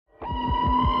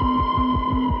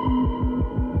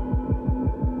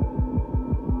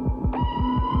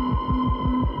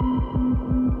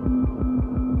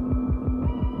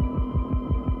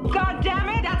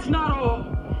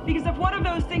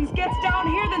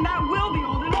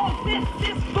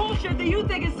this bullshit that you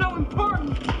think is so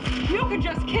important, you can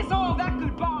just kiss all that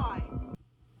goodbye.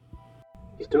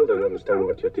 You still don't understand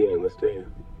what you're dealing with, do you?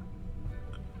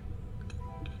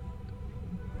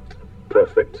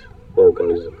 Perfect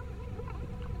organism.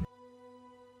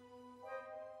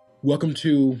 Welcome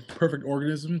to Perfect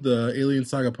Organism, the Alien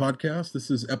Saga podcast.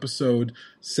 This is episode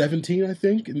 17, I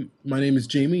think. And my name is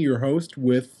Jamie, your host,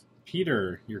 with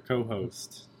Peter, your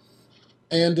co-host.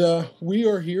 And we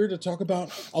are here to talk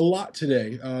about a lot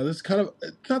today. This is kind of,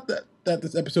 not that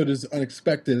this episode is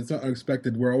unexpected. It's not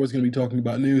unexpected. We're always going to be talking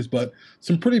about news, but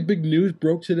some pretty big news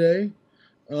broke today.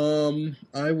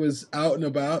 I was out and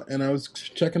about, and I was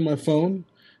checking my phone,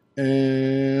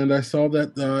 and I saw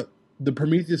that the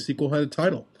Prometheus sequel had a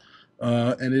title.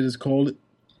 And it is called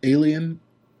Alien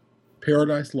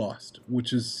Paradise Lost,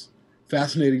 which is a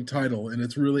fascinating title, and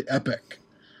it's really epic.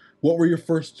 What were your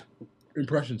first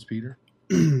impressions, Peter?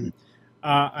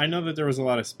 I know that there was a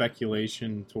lot of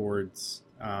speculation towards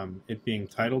it being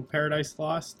titled Paradise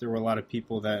Lost. There were a lot of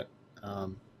people that...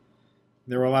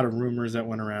 there were a lot of rumors that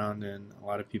went around, and a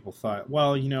lot of people thought,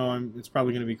 well, it's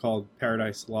probably going to be called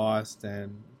Paradise Lost, and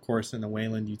of course in the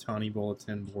Weyland-Yutani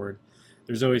bulletin board,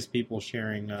 there's always people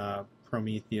sharing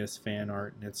Prometheus fan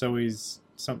art, and it's always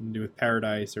something to do with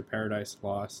Paradise or Paradise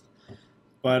Lost.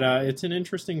 But it's an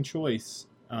interesting choice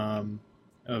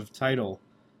of title,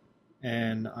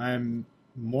 and I'm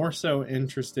more so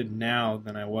interested now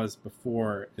than I was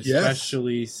before,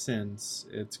 especially since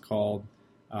it's called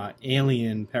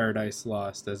Alien Paradise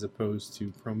Lost as opposed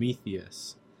to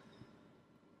Prometheus.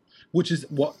 Which is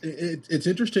it's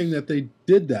interesting that they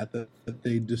did that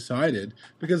they decided,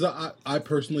 because I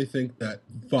personally think that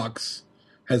Fox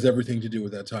has everything to do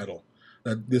with that title.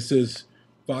 That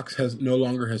Fox no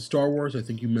longer has Star Wars. I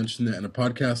think you mentioned that in a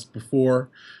podcast before.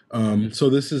 So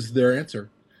this is their answer.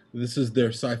 This is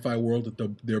their sci-fi world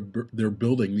that they're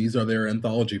building. These are their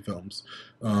anthology films.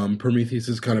 Prometheus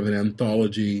is kind of an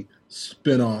anthology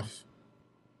spin-off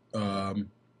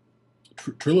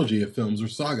trilogy of films or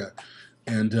saga.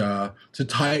 And to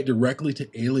tie it directly to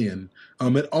Alien,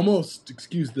 it almost,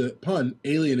 excuse the pun,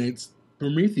 alienates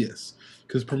Prometheus.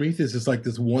 Because Prometheus is like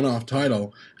this one-off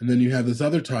title, and then you have this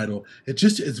other title.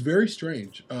 It's very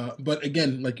strange. But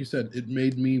again, like you said, it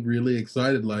made me really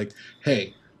excited. Like,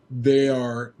 hey, they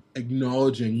are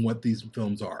acknowledging what these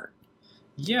films are.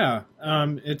 Yeah,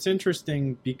 it's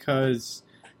interesting because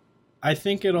I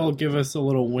think it'll give us a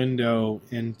little window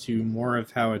into more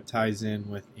of how it ties in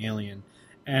with Alien.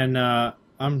 And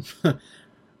I'm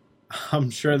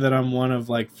sure that I'm one of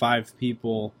like 5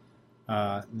 people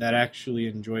that actually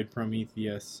enjoyed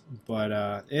Prometheus,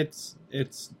 but it's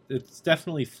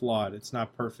definitely flawed. It's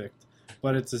not perfect,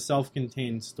 but it's a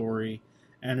self-contained story.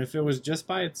 And if it was just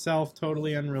by itself,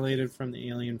 totally unrelated from the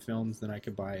Alien films, then I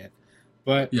could buy it.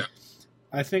 But yeah.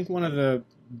 I think one of the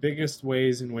biggest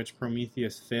ways in which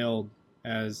Prometheus failed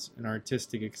as an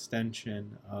artistic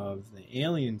extension of the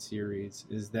Alien series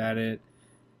is that it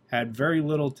had very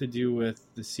little to do with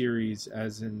the series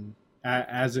as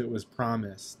it was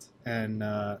promised and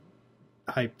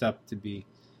hyped up to be.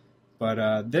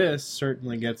 But this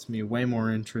certainly gets me way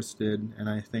more interested, and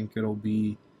I think it'll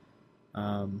be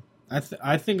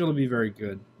I think it'll be very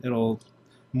good. It'll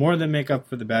more than make up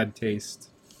for the bad taste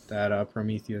that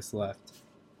Prometheus left.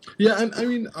 Yeah, and I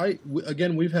mean,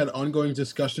 again, we've had ongoing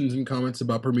discussions and comments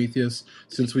about Prometheus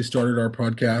since we started our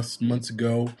podcast months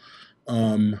ago.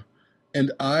 And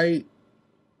I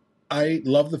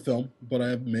love the film, but I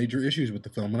have major issues with the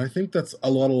film. And I think that's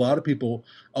a lot of people,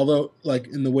 although like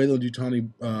in the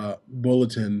Weyland-Yutani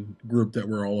bulletin group that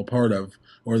we're all a part of,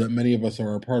 or that many of us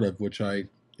are a part of, which I,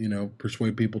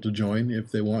 persuade people to join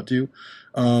if they want to.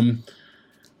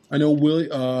 I know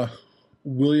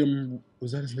William,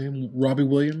 was that his name? Robbie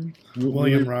William?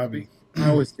 William Robbie. I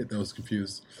always get those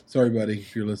confused. Sorry, buddy,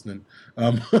 if you're listening.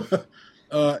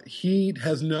 He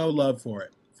has no love for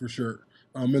it, for sure.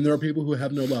 And there are people who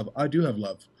have no love. I do have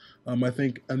love. I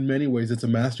think in many ways it's a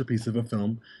masterpiece of a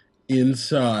film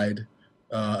inside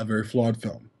a very flawed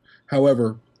film.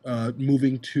 However,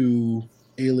 moving to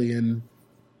Alien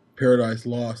Paradise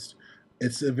Lost,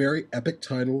 it's a very epic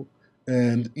title.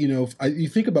 And, you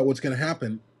think about what's going to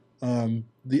happen,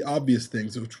 the obvious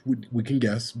things, which we can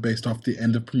guess based off the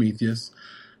end of Prometheus,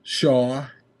 Shaw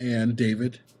and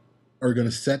David are going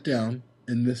to set down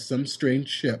in some strange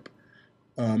ship,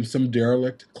 some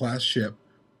derelict class ship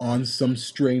on some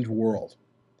strange world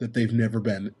that they've never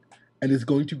been. And it's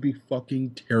going to be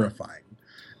fucking terrifying.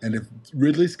 And if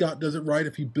Ridley Scott does it right,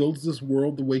 if he builds this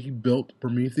world the way he built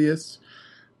Prometheus,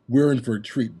 we're in for a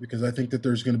treat, because I think that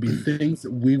there's going to be things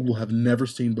that we will have never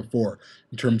seen before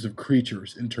in terms of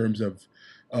creatures, in terms of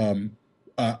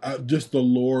just the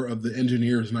lore of the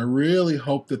engineers, and I really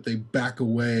hope that they back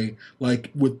away.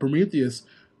 Like with Prometheus,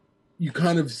 you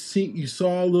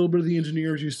saw a little bit of the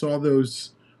engineers, you saw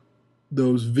those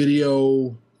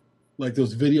video like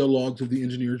those video logs of the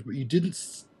engineers, but you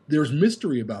didn't. There's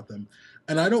mystery about them,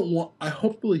 and I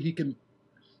hopefully he can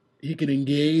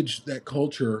engage that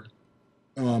culture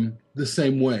the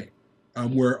same way,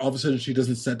 where all of a sudden she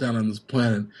doesn't set down on this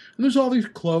planet, and there's all these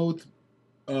clothed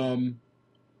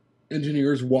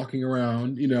engineers walking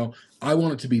around. I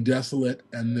want it to be desolate,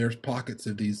 and there's pockets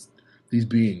of these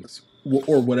beings,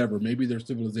 or whatever. Maybe their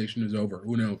civilization is over.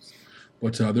 Who knows?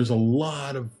 But there's a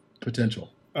lot of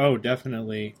potential. Oh,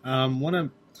 definitely.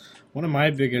 One of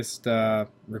my biggest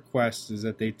requests is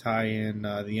that they tie in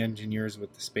the engineers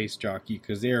with the space jockey,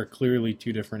 because they are clearly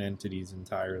two different entities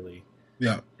entirely.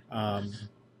 Yeah.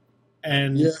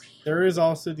 And there is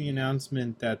also the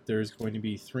announcement that there's going to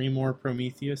be 3 more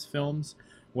Prometheus films.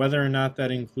 Whether or not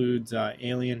that includes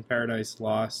Alien Paradise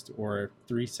Lost or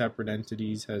 3 separate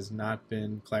entities has not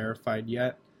been clarified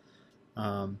yet.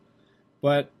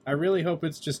 But I really hope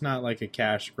it's just not like a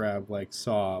cash grab like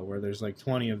Saw, where there's like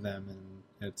 20 of them and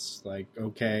it's like,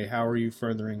 okay, how are you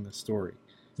furthering the story?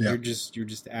 Yeah. You're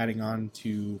just adding on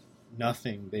to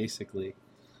nothing, basically.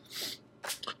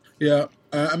 Yeah,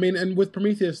 and with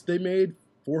Prometheus, they made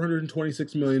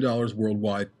 $426 million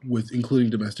worldwide,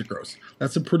 including domestic gross.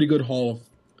 That's a pretty good haul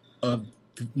of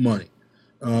money.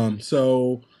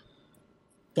 So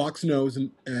Fox knows,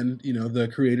 and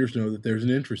the creators know that there's an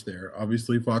interest there.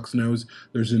 Obviously, Fox knows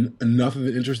there's enough of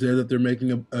an interest there that they're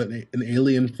making an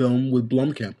Alien film with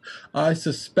Blomkamp. I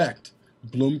suspect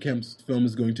Blomkamp's film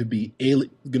is going to be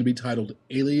titled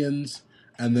Aliens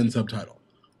and then subtitle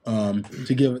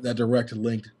to give it that direct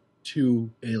link to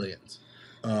Aliens.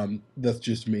 That's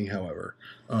just me, however.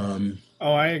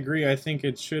 I agree. I think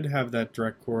it should have that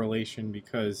direct correlation,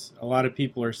 because a lot of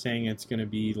people are saying it's going to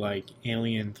be like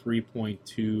Alien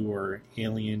 3.2 or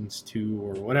Aliens 2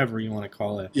 or whatever you want to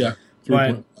call it. Yeah,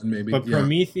 3.1 maybe. But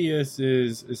Prometheus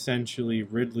is essentially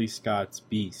Ridley Scott's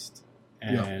Beast.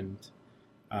 And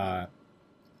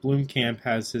Blomkamp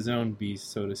has his own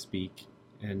beast, so to speak,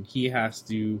 and he has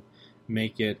to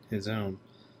make it his own.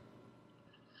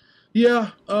 Yeah,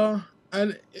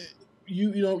 and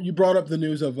you brought up the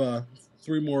news of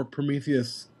 3 more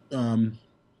Prometheus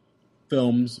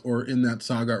films, or in that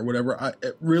saga or whatever.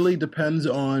 It really depends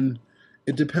on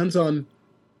where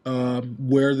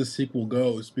the sequel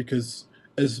goes, because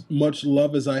as much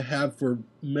love as I have for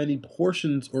many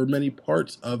portions or many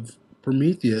parts of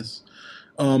Prometheus,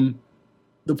 the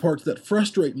parts that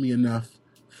frustrate me enough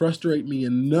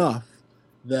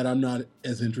that I'm not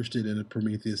as interested in a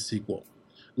Prometheus sequel.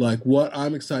 Like, what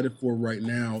I'm excited for right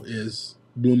now is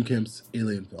Blomkamp's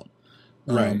Alien film.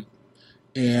 Right.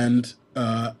 And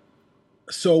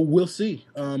so we'll see.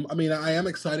 I am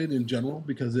excited in general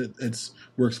because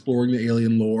we're exploring the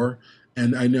Alien lore.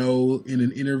 And I know in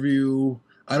an interview,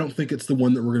 I don't think it's the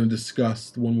one that we're going to discuss,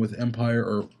 the one with Empire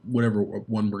or whatever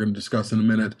one we're going to discuss in a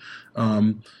minute.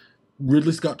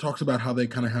 Ridley Scott talks about how they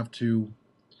kind of have to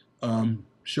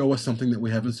show us something that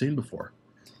we haven't seen before.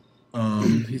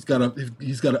 He's got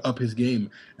to up his game,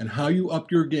 and how you up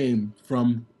your game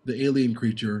from the alien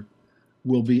creature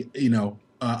will be,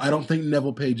 I don't think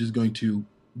Neville Page is going to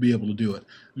be able to do it.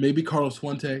 Maybe Carlos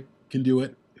Fuente can do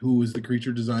it, who is the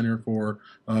creature designer for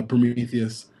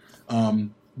Prometheus.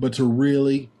 But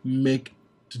to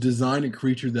design a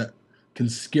creature that can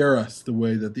scare us the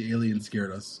way that the alien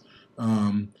scared us,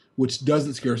 which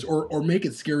doesn't scare us, or make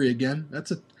it scary again.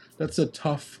 It's a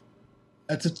tough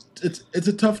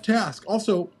task.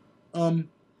 Also,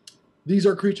 these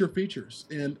are creature features,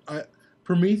 and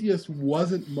Prometheus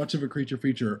wasn't much of a creature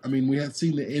feature. I mean, we had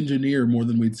seen the engineer more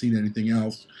than we'd seen anything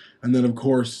else, and then of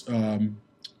course,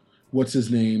 what's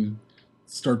his name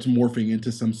starts morphing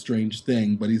into some strange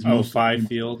thing, but he's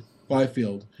Fifield.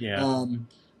 Yeah.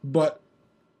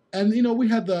 We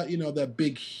had that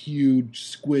big huge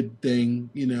squid thing.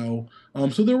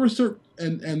 So there were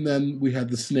and then we had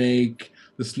the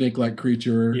snake-like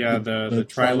creature. Yeah, the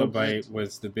trilobite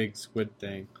was the big squid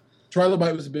thing.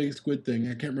 Trilobite was a big squid thing.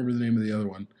 I can't remember the name of the other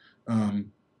one.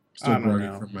 Still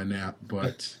groggy from my nap.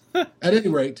 But at any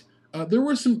rate, there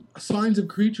were some signs of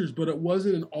creatures, but it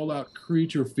wasn't an all-out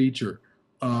creature feature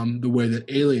the way that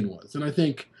Alien was. And I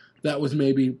think that was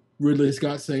maybe Ridley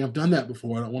Scott saying, I've done that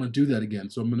before. I don't want to do that again.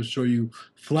 So I'm going to show you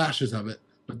flashes of it.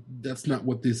 But that's not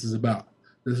what this is about.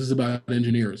 This is about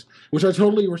engineers, which I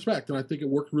totally respect. And I think it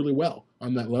worked really well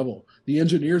on that level. The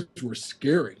engineers were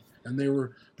scary. And they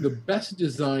were the best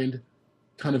designed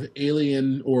kind of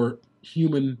alien or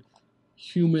human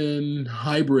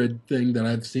hybrid thing that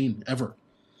I've seen ever.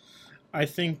 I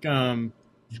think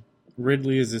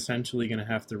Ridley is essentially going to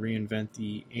have to reinvent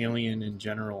the Alien in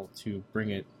general to bring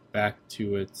it back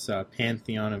to its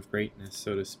pantheon of greatness,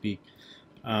 so to speak.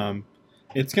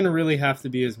 It's going to really have to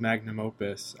be his magnum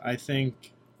opus. I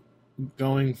think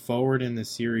going forward in the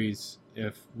series,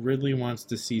 if Ridley wants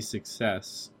to see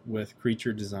success with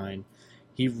creature design,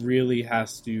 he really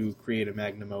has to create a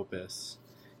magnum opus.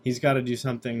 He's got to do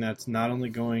something that's not only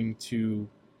going to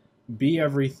be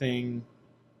everything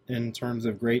in terms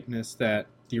of greatness that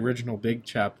the original Big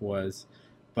Chap was,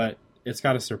 but it's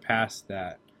got to surpass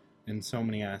that in so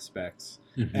many aspects.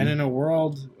 Mm-hmm. And in a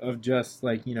world of just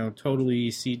like, totally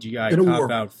CGI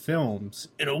cop-out films,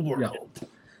 in a world.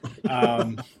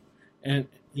 Yeah. And,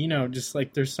 just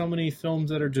like there's so many films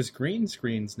that are just green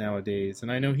screens nowadays.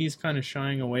 And I know he's kind of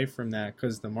shying away from that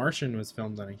because The Martian was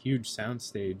filmed on a huge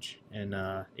soundstage in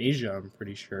Asia, I'm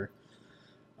pretty sure.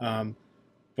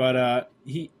 But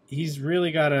he's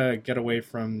really got to get away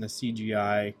from the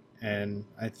CGI, and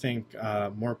I think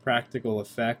more practical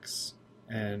effects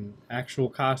and actual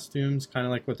costumes, kind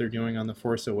of like what they're doing on The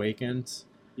Force Awakens.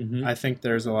 Mm-hmm. I think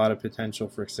there's a lot of potential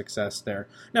for success there.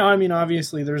 Now, I mean,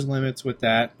 obviously there's limits with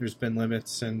that. There's been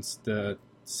limits since the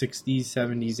 60s,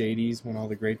 70s, 80s when all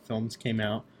the great films came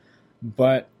out.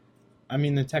 But, I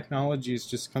mean, the technology has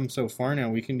just come so far now.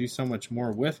 We can do so much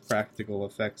more with practical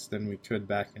effects than we could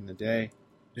back in the day.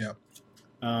 Yeah.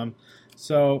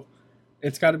 So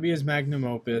it's got to be his magnum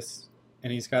opus,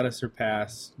 and he's got to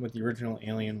surpass what the original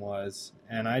Alien was.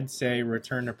 And I'd say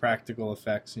return to practical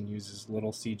effects and use as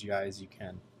little CGI as you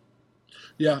can.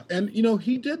 Yeah, and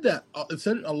he did that. It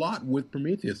said a lot with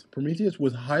Prometheus. Prometheus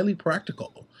was highly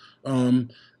practical.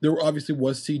 There obviously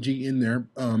was CG in there,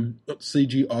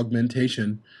 CG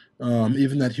augmentation.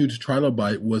 Even that huge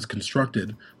trilobite was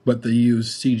constructed, but they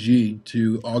used CG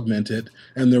to augment it,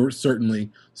 and there were certainly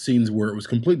scenes where it was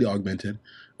completely augmented.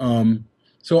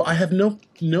 So I have I'm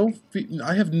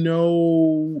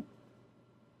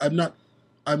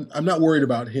not worried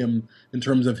about him in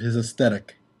terms of his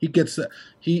aesthetic.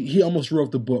 He almost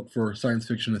wrote the book for science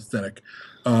fiction aesthetic.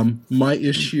 My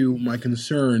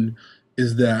concern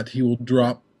is that he will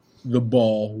drop the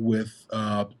ball with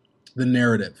the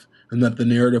narrative, and that the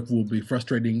narrative will be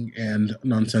frustrating and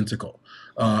nonsensical,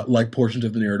 like portions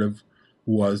of the narrative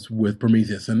was with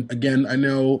Prometheus. And again, I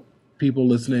know people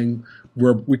listening,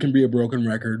 we can be a broken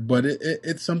record, but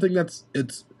it's something that's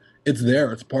it's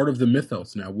there. It's part of the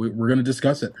mythos now. We're going to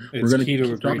discuss it. It's we're going to key keep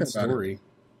to a talking great about story.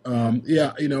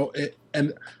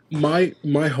 And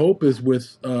my hope is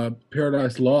with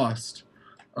Paradise Lost,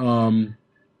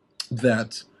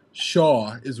 that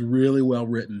Shaw is really well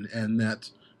written, and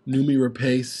that Noomi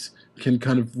Rapace can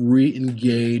kind of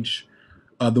re-engage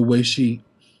the way she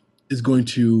is going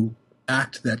to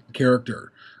act that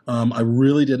character. I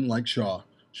really didn't like Shaw.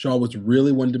 Shaw was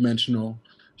really one-dimensional.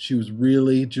 She was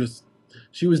really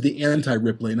she was the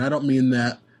anti-Ripley, and I don't mean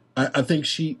that. I think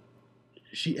she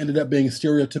ended up being a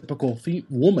stereotypical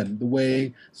woman, the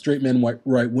way straight men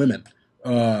write women.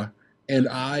 And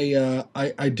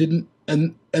I didn't,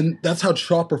 and that's how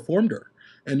Shaw performed her.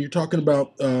 And you're talking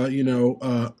about,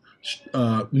 Noomi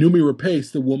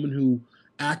Rapace, the woman who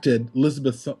acted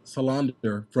Elizabeth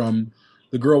Salander from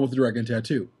The Girl with the Dragon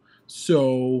Tattoo.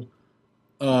 So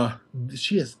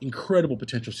she has incredible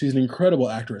potential. She's an incredible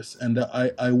actress, and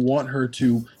I want her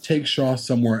to take Shaw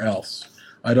somewhere else.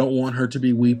 I don't want her to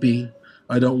be weepy.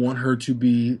 I don't want her to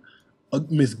be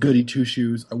Miss Goody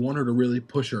Two-Shoes. I want her to really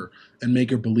push her and make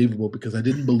her believable, because I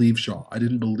didn't believe Shaw. I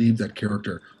didn't believe that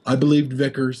character. I believed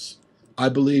Vickers. I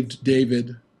believed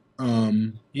David.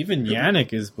 Even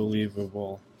Yannick is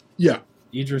believable. Yeah.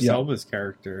 Idris Elba's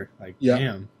character.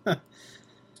 Damn.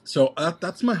 So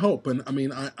that's my hope. And I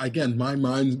mean, my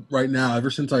mind right now, ever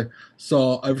since I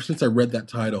read that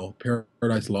title,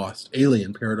 Paradise Lost,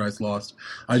 Alien Paradise Lost,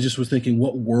 I just was thinking,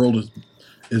 what world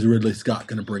is Ridley Scott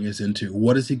going to bring us into?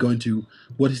 What is he going to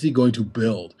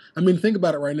build? I mean, think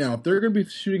about it right now. If they're going to be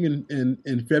shooting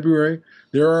in February,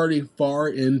 they're already far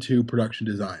into production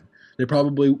design. They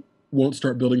probably won't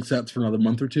start building sets for another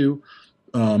month or two,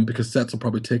 because sets will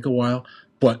probably take a while.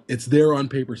 But it's there on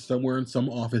paper somewhere in some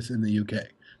office in the UK,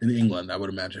 in England, I would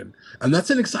imagine. And that's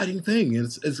an exciting thing.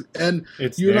 It's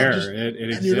you're there. Not just, it and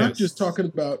exists. you're not just talking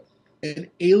about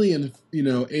an Alien,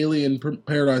 Alien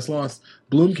Paradise Lost.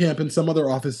 Blomkamp in some other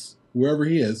office, wherever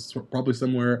he is, probably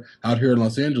somewhere out here in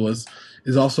Los Angeles,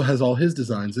 also has all his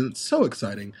designs, and it's so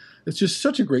exciting. It's just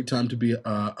such a great time to be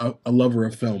a lover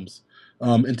of films,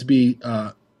 and to be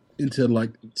into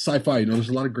like sci-fi. There's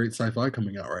a lot of great sci-fi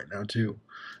coming out right now too.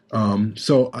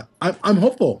 So I'm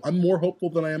hopeful. I'm more hopeful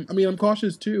than I am. I mean, I'm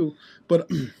cautious too. But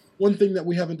one thing that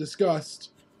we haven't discussed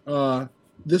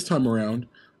this time around,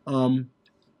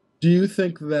 Do you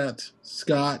think that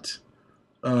Scott,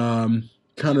 kind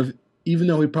of, even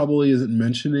though he probably isn't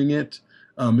mentioning it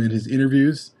in his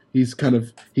interviews, he's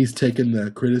taken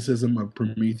the criticism of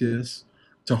Prometheus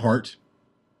to heart?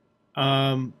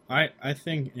 I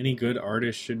think any good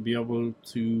artist should be able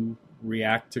to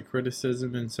react to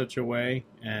criticism in such a way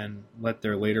and let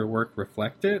their later work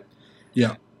reflect it.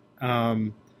 Yeah.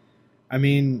 Um, I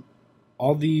mean,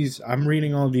 I'm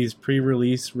reading all these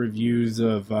pre-release reviews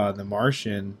of The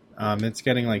Martian. It's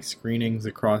getting like screenings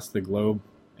across the globe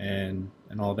and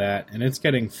all that, and it's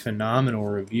getting phenomenal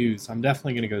reviews. I'm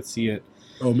definitely gonna go see it.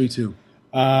 Oh, me too.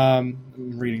 I'm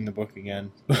reading the book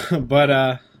again,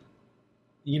 but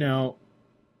you know,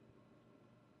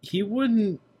 he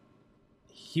wouldn't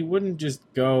just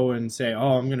go and say,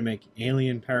 "Oh, I'm going to make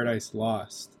Alien Paradise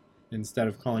Lost," instead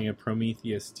of calling it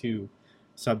Prometheus 2,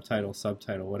 subtitle,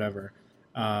 whatever.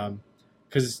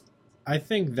 Because I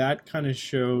think that kind of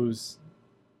shows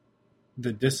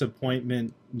the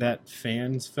disappointment that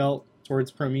fans felt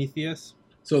towards Prometheus.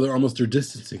 So they're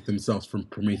distancing themselves from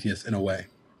Prometheus in a way.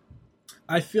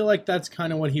 I feel like that's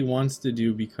kind of what he wants to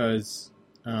do because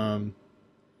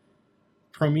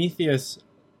Prometheus,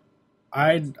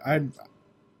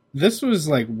 this was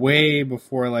like way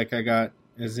before like I got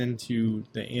as into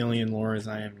the alien lore as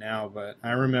I am now, but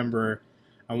I remember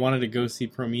I wanted to go see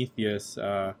Prometheus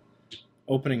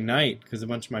opening night because a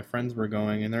bunch of my friends were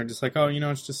going, and they're just like, "Oh,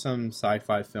 it's just some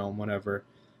sci-fi film, whatever."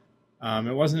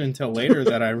 It wasn't until later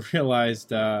that I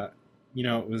realized, it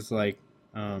was like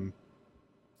it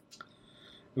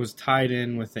was tied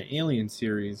in with the Alien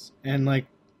series, and like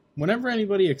whenever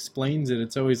anybody explains it,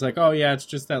 it's always like, "Oh yeah, it's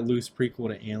just that loose prequel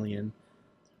to Alien."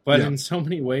 But in so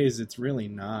many ways, it's really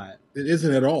not. It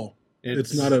isn't at all.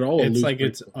 It's not at all. It's like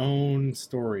its own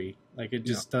story. Like it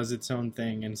just does its own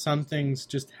thing, and some things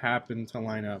just happen to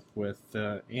line up with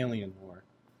the Alien lore.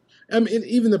 I mean,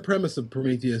 even the premise of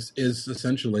Prometheus is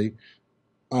essentially,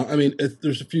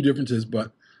 there's a few differences,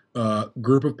 but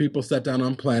group of people set down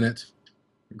on planet,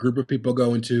 group of people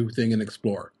go into thing and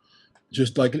explore.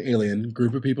 Just like an Alien,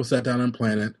 group of people sat down on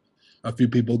planet, a few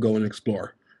people go and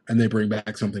explore, and they bring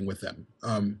back something with them.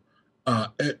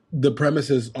 The premise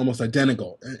is almost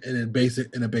identical in a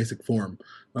basic form.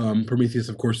 Prometheus,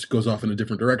 of course, goes off in a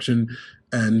different direction,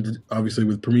 and obviously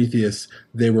with Prometheus,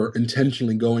 they were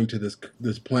intentionally going to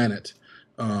this planet.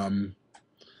 But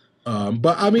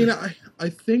I mean, I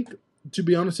think, to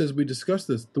be honest, as we discussed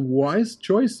this, the wise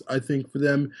choice, I think, for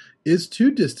them is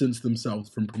to distance themselves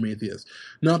from Prometheus.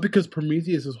 Not because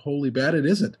Prometheus is wholly bad, it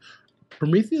isn't.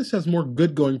 Prometheus has more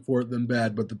good going for it than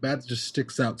bad, but the bad just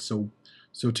sticks out so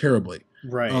terribly.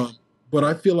 Right. But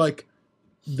I feel like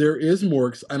there is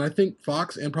more, and I think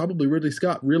Fox and probably Ridley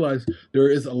Scott realized there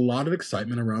is a lot of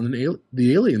excitement around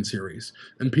the Alien series,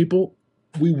 and people,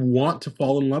 we want to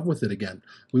fall in love with it again.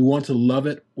 We want to love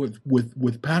it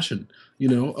with passion.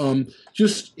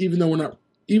 Just even though we're not,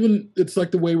 even it's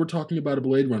like the way we're talking about a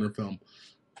Blade Runner film.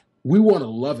 We want to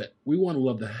love it. We want to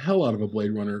love the hell out of a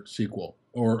Blade Runner sequel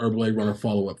or a Blade Runner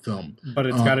follow-up film. But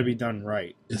it's got to be done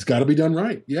right. It's got to be done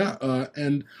right, yeah.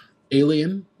 And the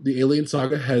Alien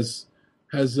saga has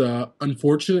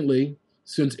unfortunately,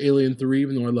 since Alien 3,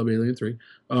 even though I love Alien 3,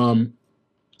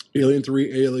 Alien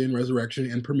 3, Alien Resurrection,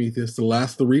 and Prometheus, the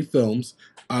last 3 films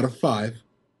out of 5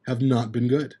 have not been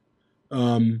good.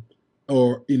 And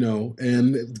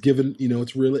given,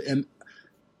 it's really, and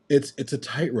it's a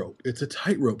tightrope. It's a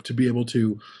tightrope to be able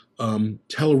to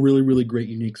tell a really, really great,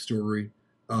 unique story,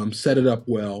 set it up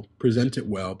well, present it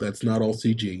well. That's not all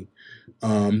CG,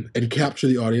 and capture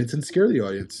the audience and scare the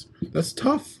audience. That's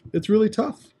tough. It's really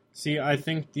tough. See, I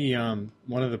think the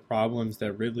one of the problems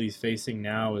that Ridley's facing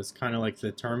now is kind of like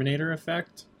the Terminator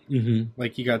effect. Mm-hmm.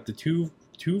 Like you got the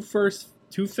first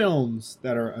two films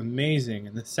that are amazing,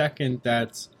 and the second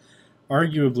that's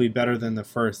arguably better than the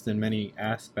first in many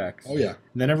aspects. Oh yeah.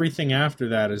 And then everything after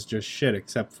that is just shit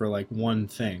except for like one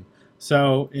thing.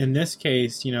 So in this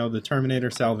case, the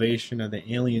Terminator Salvation of the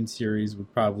Alien series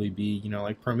would probably be,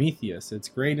 like Prometheus. It's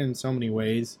great in so many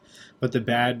ways, but the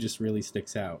bad just really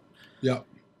sticks out. Yeah.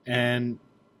 And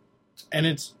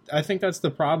I think that's the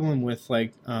problem with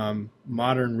like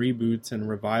modern reboots and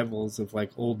revivals of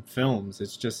like old films.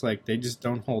 It's just like they just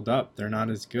don't hold up. They're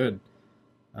not as good.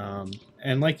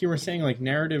 And like you were saying, like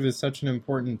narrative is such an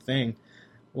important thing.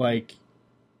 Like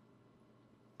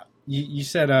you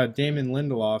said, Damon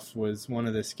Lindelof was one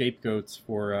of the scapegoats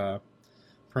for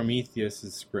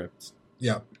Prometheus's script.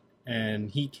 Yeah.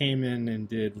 And he came in and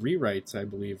did rewrites, I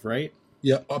believe, right?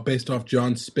 Yeah, based off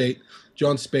John Spate.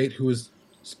 John Spate, who was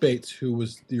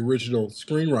the original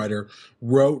screenwriter,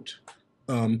 wrote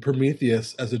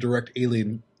Prometheus as a direct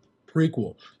Alien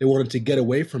prequel. They wanted to get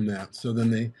away from that, so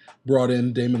then they brought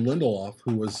in Damon Lindelof,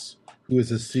 who is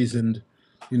a seasoned,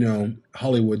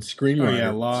 Hollywood screenwriter. Oh yeah,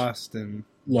 Lost and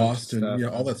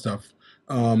all that stuff.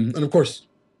 And of course,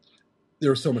 there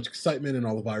was so much excitement and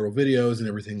all the viral videos and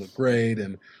everything looked great.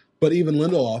 But even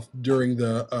Lindelof during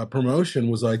the promotion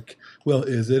was like, "Well,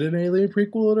 is it an Alien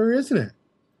prequel or isn't it?"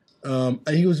 And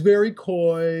he was very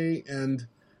coy, and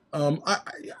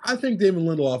I think Damon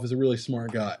Lindelof is a really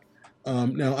smart guy.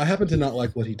 Now, I happen to not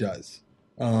like what he does.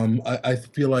 I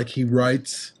feel like he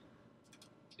writes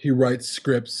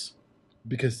scripts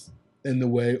because in the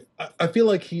way I feel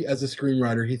like he, as a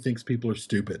screenwriter, he thinks people are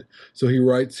stupid, so he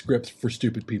writes scripts for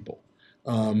stupid people.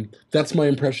 That's my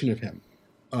impression of him.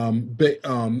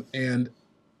 And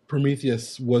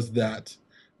Prometheus was that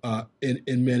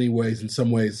in many ways, in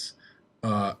some ways,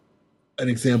 an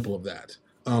example of that.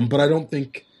 But I don't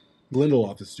think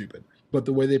Lindelof is stupid. But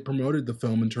the way they promoted the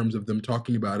film in terms of them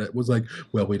talking about it was like,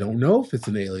 well, we don't know if it's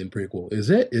an Alien prequel. Is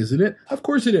it? Isn't it? Of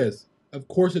course it is. Of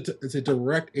course it's a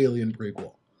direct Alien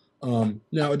prequel.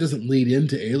 Now, it doesn't lead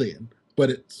into Alien, but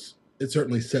it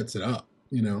certainly sets it up,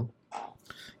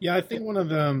 Yeah, I think one of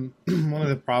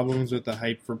the problems with the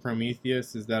hype for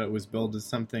Prometheus is that it was billed as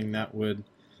something that would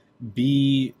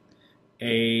be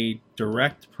a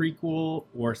direct prequel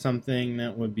or something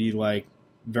that would be like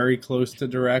very close to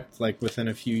direct, like within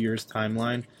a few years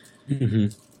timeline. Mm-hmm.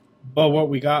 But what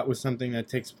we got was something that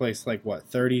takes place like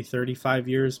 35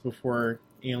 years before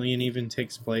Alien even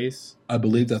takes place. I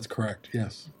believe that's correct,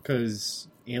 yes. Because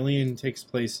Alien takes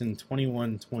place in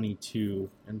 2122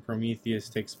 and Prometheus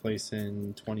takes place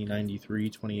in 2093,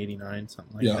 2089,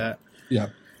 something like that. Yeah.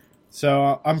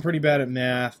 So I'm pretty bad at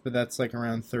math, but that's like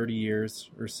around 30 years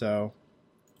or so.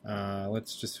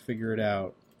 Let's just figure it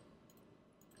out.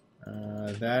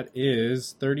 That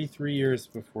is 33 years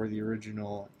before the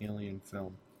original Alien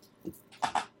film.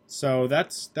 So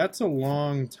that's a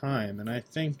long time, and I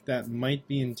think that might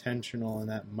be intentional, and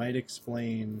that might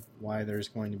explain why there's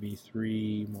going to be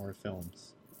 3 more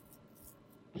films.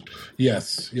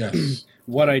 Yes.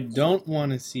 What I don't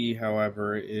want to see,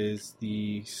 however, is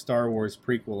the Star Wars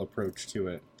prequel approach to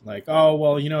it. Like, oh,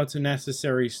 well, it's a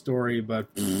necessary story, but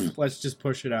let's just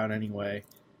push it out anyway.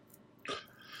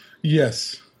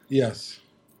 Yes.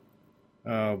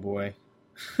 Oh, boy.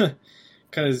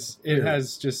 Because it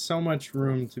has just so much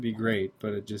room to be great,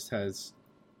 but it just has...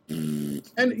 And,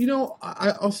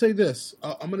 I'll say this.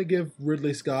 I'm going to give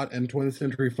Ridley Scott and 20th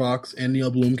Century Fox and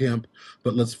Neil Blomkamp,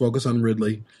 but let's focus on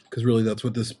Ridley, because really that's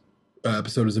what this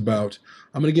episode is about.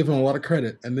 I'm going to give him a lot of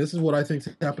credit, and this is what I think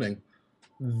is happening.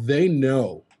 They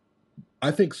know.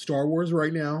 I think Star Wars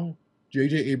right now,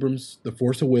 J.J. Abrams, The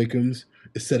Force Awakens,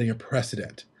 is setting a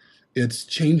precedent. It's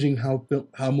changing how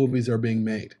movies are being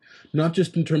made. Not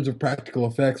just in terms of practical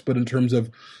effects, but in terms of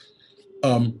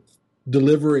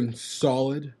delivering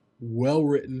solid,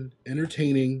 well-written,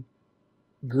 entertaining,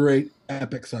 great,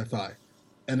 epic sci-fi.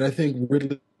 And I think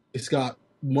Ridley Scott,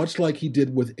 much like he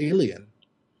did with Alien,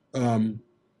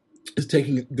 is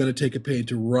going to take a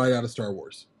page right out of Star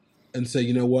Wars and say,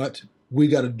 you know what? We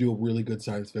got to do a really good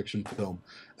science fiction film.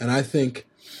 And I think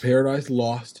Paradise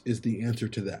Lost is the answer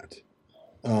to that.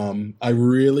 I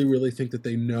really, really think that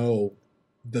they know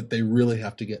that they really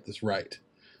have to get this right.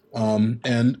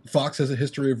 And Fox has a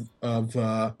history of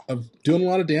doing a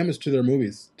lot of damage to their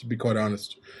movies, to be quite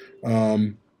honest.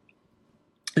 They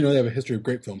have a history of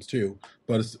great films too,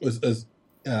 but as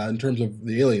in terms of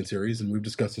the Alien series, and we've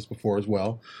discussed this before as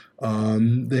well, they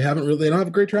don't have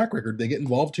a great track record. They get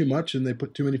involved too much, and they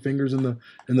put too many fingers in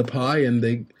the pie, and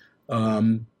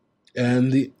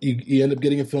you end up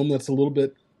getting a film that's a little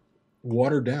bit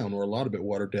watered down, or a lot of it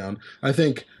watered down. I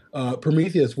think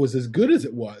Prometheus was as good as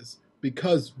it was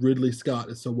because Ridley Scott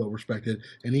is so well respected,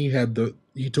 and he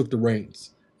took the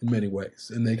reins in many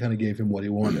ways, and they kind of gave him what he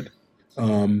wanted.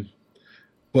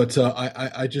 But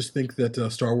I just think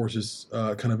that Star Wars is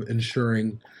kind of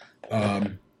ensuring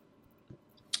that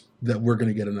we're going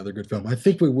to get another good film. I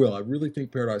think we will. I really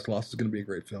think Paradise Lost is going to be a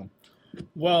great film.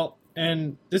 Well,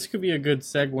 and this could be a good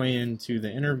segue into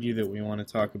the interview that we want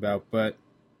to talk about, but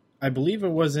I believe it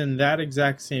was in that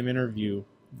exact same interview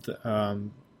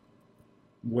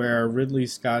where Ridley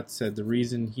Scott said the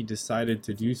reason he decided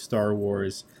to do Star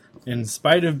Wars, in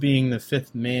spite of being the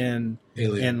 5th man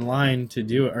in line to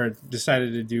do it, or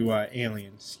decided to do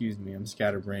Alien. Excuse me, I'm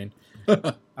scatterbrained.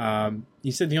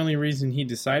 He said the only reason he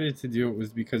decided to do it was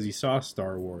because he saw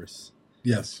Star Wars.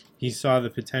 Yes. He saw the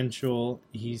potential.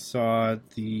 He saw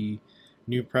the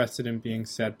new precedent being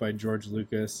set by George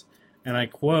Lucas. And I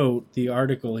quote the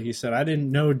article. He said, "I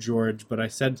didn't know George, but I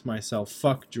said to myself,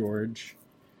 fuck George."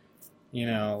 You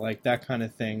know, like that kind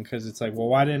of thing. Because it's like, well,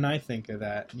 why didn't I think of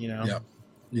that? You know? Yeah.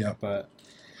 Yeah. But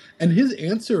And his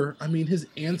answer, I mean, his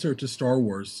answer to Star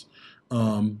Wars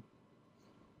blew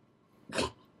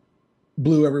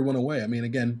everyone away. I mean,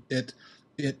 again, it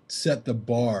set the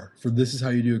bar for this is how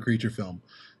you do a creature film.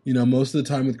 You know, most of the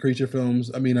time with creature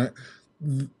films, I mean,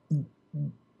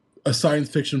 a science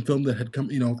fiction film that had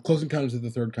come, you know, Close Encounters of the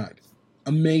Third Kind,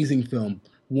 amazing film,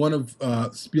 one of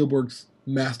Spielberg's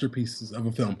masterpieces of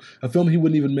a film he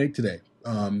wouldn't even make today,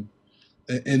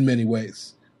 in many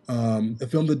ways. A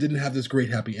film that didn't have this great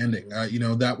happy ending. You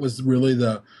know, that was really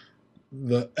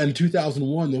and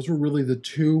 2001, those were really the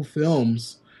two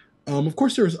films. Of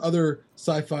course, there was other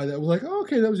sci-fi that was like, oh,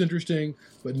 okay, that was interesting,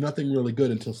 but nothing really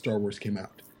good until Star Wars came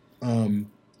out.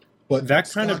 But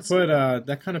that kind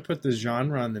of put the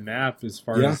genre on the map as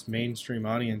far as mainstream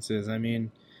audiences. I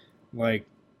mean, like,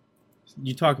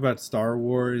 you talk about Star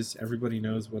Wars, everybody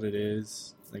knows what it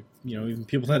is. Like, you know, even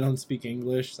people that don't speak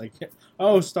English, like,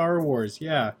 oh, Star Wars,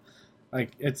 yeah.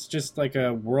 Like, it's just like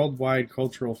a worldwide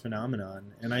cultural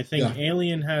phenomenon. And I think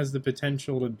Alien has the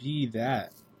potential to be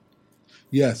that.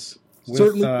 Yes. With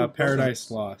certainly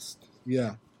Paradise Lost.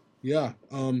 Yeah. Yeah.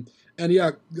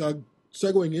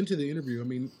 Segueing into the interview, I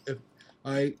mean, if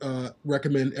I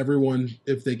recommend everyone,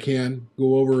 if they can,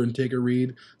 go over and take a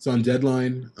read. It's on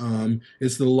Deadline.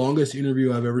 It's the longest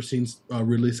interview I've ever seen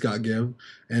Ridley Scott give,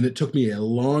 and it took me a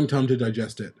long time to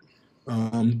digest it.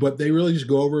 But they really just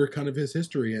go over kind of his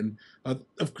history. And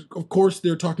of course,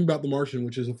 they're talking about The Martian,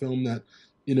 which is a film that,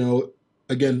 you know,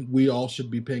 again, we all should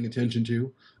be paying attention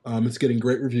to. It's getting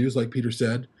great reviews, like Peter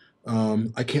said.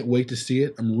 I can't wait to see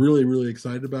it. I'm really, really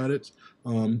excited about it.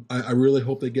 I really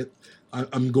hope they get...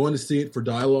 I'm going to see it for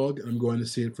dialogue, and I'm going to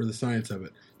see it for the science of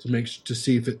it, to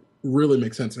see if it really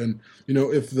makes sense. And, you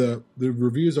know, if the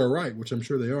reviews are right, which I'm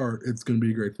sure they are, it's going to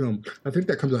be a great film. I think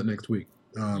that comes out next week.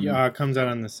 It comes out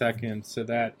on the 2nd, so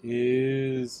that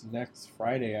is next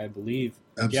Friday, I believe.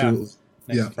 Absolutely.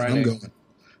 Next Friday.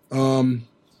 I'm going.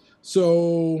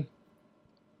 So,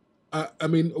 I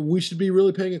mean, we should be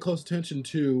really paying a close attention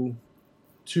to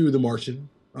The Martian.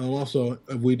 Also,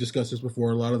 we discussed this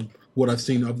before, a lot of what I've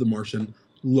seen of The Martian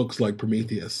looks like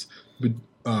Prometheus.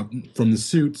 From the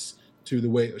suits to the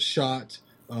way it was shot,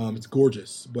 it's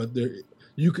gorgeous. But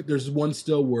there's one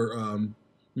still where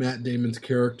Matt Damon's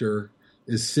character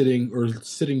is sitting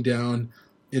down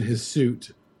in his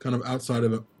suit, kind of outside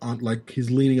of it, like he's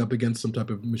leaning up against some type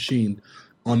of machine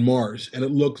on Mars, and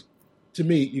it looks, to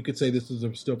me, you could say this is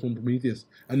a still from Prometheus,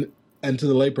 and to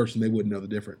the layperson, they wouldn't know the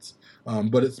difference.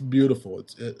 But it's beautiful.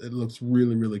 It looks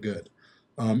really, really good.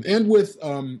 And with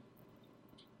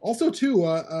also too,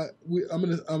 I'm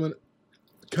gonna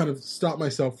kind of stop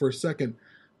myself for a second.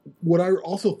 What I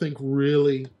also think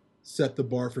really set the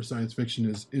bar for science fiction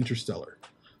is Interstellar.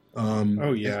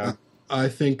 I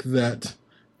think that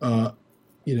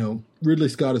you know, Ridley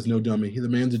Scott is no dummy. The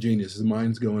man's a genius. His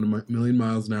mind's going a million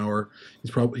miles an hour.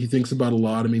 He thinks about a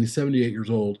lot. I mean, he's 78 years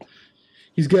old.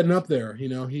 He's getting up there. You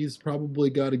know, he's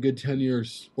probably got a good 10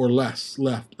 years or less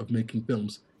left of making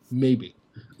films, maybe.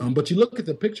 But you look at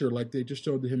the picture, like they just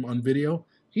showed him on video,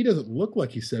 he doesn't look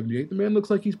like he's 78. The man looks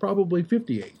like he's probably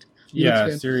 58.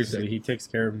 Seriously, he takes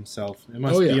care of himself. It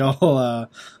must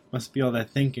be all that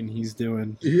thinking he's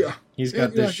doing. Yeah, he's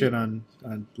got this shit on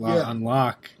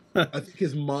lock. I think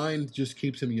his mind just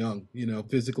keeps him young, you know,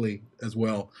 physically as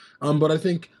well. But I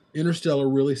think Interstellar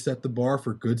really set the bar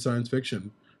for good science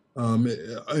fiction.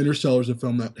 Interstellar is a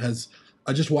film that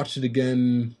I just watched it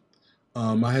again.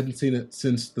 I hadn't seen it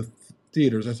since the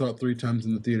theaters. I saw it 3 times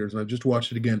in the theaters, and I just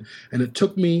watched it again. And it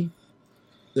picked me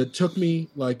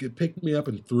up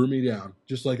and threw me down,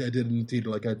 just like I did in the theater.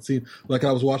 Like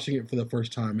I was watching it for the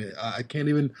first time. I can't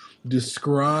even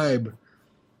describe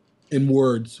in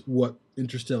words what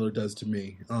Interstellar does to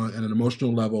me on an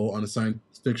emotional level, on a science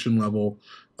fiction level.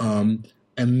 And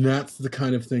that's the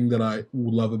kind of thing that I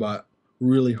love about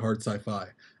really hard sci-fi.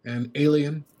 And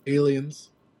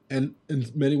Aliens, and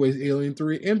in many ways Alien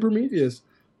 3 and Prometheus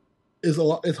is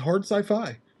hard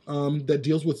sci-fi that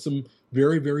deals with some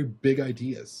very, very big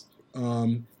ideas.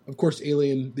 Of course,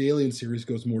 the Alien series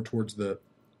goes more towards the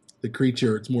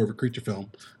creature. It's more of a creature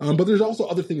film. But there's also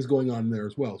other things going on there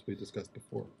as well, as we discussed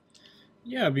before.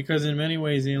 Yeah, because in many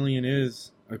ways Alien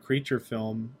is a creature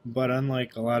film, but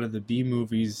unlike a lot of the B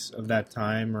movies of that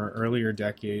time or earlier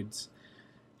decades,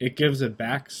 it gives a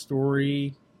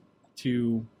backstory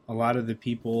to a lot of the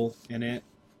people in it.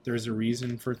 There's a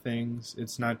reason for things.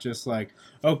 It's not just like,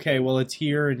 okay, well, it's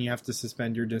here and you have to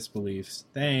suspend your disbeliefs.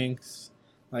 Thanks.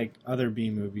 Like other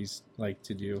B movies like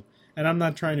to do. And I'm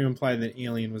not trying to imply that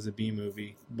Alien was a B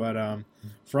movie, but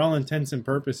for all intents and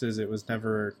purposes, it was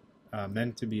never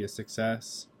meant to be a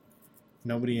success.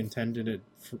 Nobody intended it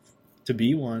to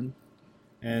be one.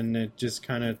 And it just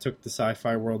kind of took the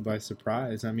sci-fi world by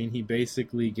surprise. I mean, he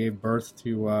basically gave birth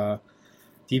to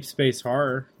deep space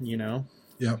horror, you know?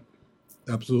 Yeah,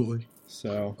 absolutely.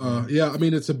 So yeah, I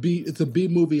mean, it's a B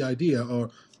movie idea, or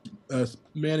a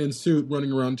man in suit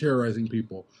running around terrorizing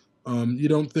people. You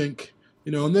don't think,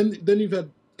 you know, and then you've had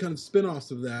kind of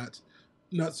spin-offs of that,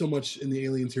 not so much in the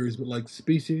Alien series, but like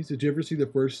Species. Did you ever see the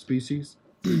first Species?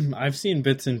 I've seen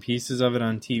bits and pieces of it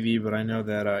on TV, but I know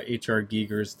that H.R.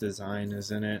 Giger's design is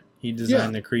in it. He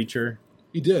designed the creature.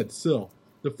 He did, still.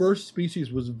 The first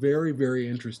Species was very, very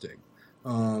interesting.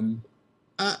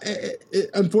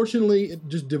 Unfortunately, it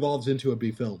just devolves into a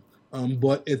B film.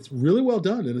 But it's really well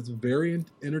done, and it's very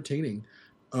entertaining.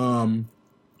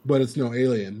 But it's no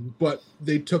Alien. But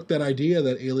they took that idea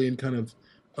that Alien kind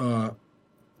of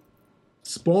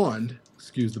spawned,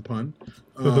 excuse the pun,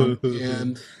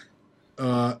 and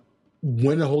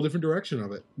went a whole different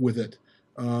direction with it.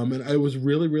 And it was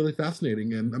really, really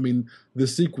fascinating. And, I mean, the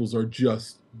sequels are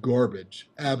just garbage.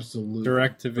 Absolutely.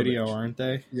 Direct to video, aren't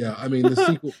they? Yeah, I mean,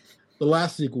 the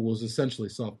last sequel was essentially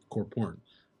softcore porn.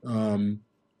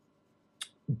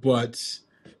 But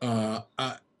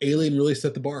Alien really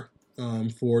set the bar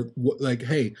for, like,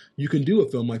 hey, you can do a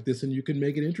film like this and you can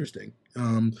make it interesting.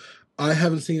 I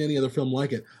haven't seen any other film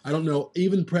like it. I don't know,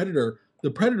 even Predator, the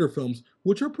Predator films,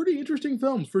 which are pretty interesting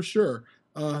films for sure,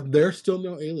 there's still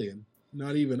no Alien.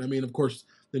 Not even. I mean, of course,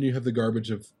 then you have the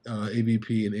garbage of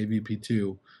AVP and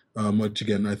AVP2, which,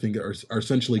 again, I think are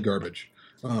essentially garbage.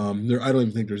 I don't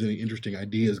even think there's any interesting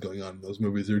ideas going on in those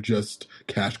movies. They're just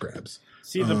cash grabs.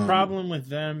 See, the problem with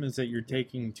them is that you're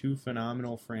taking two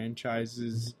phenomenal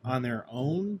franchises on their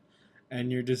own,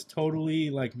 and you're just totally,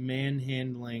 like,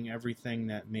 manhandling everything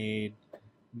that made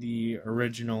the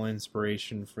original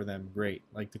inspiration for them great.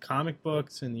 Like, the comic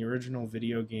books and the original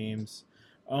video games,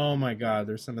 oh my god,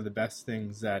 they're some of the best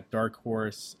things that Dark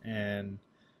Horse and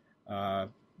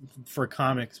for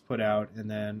comics put out,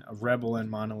 and then Rebel and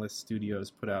Monolith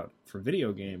Studios put out for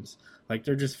video games. Like,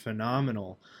 they're just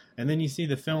phenomenal. And then you see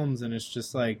the films and it's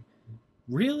just like,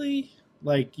 really?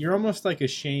 Like, you're almost like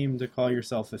ashamed to call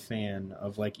yourself a fan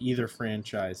of like either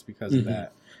franchise because of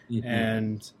that. Mm-hmm.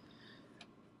 And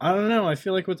I don't know, I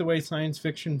feel like with the way science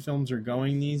fiction films are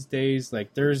going these days,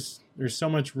 like there's so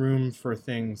much room for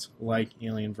things like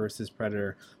Alien versus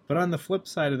Predator. But on the flip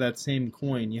side of that same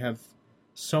coin, you have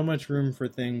so much room for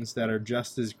things that are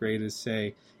just as great as,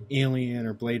 say, Alien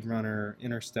or Blade Runner,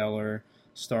 Interstellar,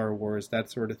 Star Wars, that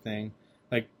sort of thing.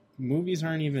 Like, movies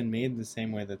aren't even made the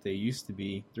same way that they used to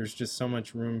be. There's just so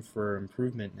much room for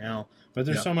improvement now. But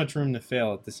there's so much room to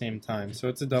fail at the same time. So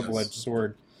it's a double-edged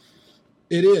sword.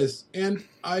 It is. And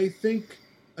I think,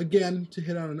 again, to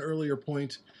hit on an earlier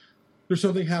point, there's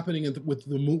something happening with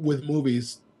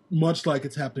movies, much like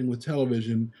it's happening with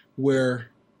television, where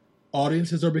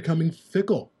audiences are becoming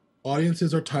fickle.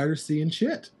 Audiences are tired of seeing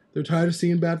shit. They're tired of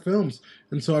seeing bad films.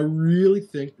 And so I really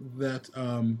think that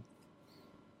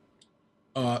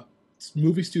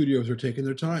movie studios are taking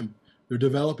their time. They're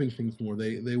developing things more.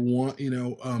 They want,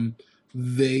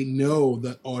 they know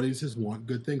that audiences want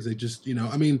good things. They just,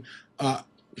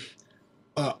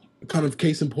 kind of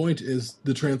case in point is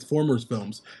the Transformers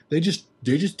films. They just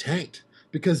tanked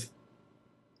because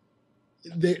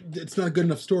it's not a good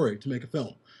enough story to make a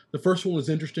film. The first one was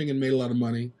interesting and made a lot of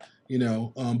money,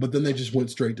 but then they just went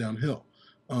straight downhill.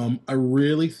 I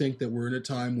really think that we're in a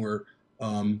time where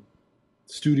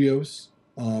studios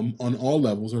on all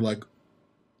levels are like,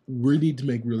 we need to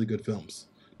make really good films.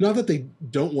 Not that they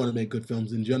don't want to make good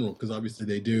films in general, because obviously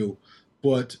they do,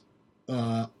 but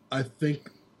I think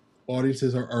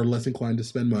audiences are less inclined to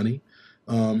spend money.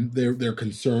 They're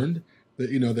concerned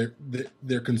that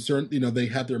they're concerned. They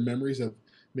have their memories of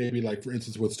maybe, like, for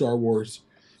instance, with Star Wars,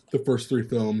 the first 3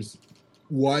 films,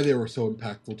 why they were so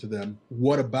impactful to them,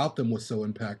 what about them was so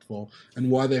impactful,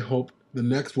 and why they hope the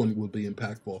next one will be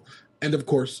impactful. And of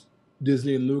course,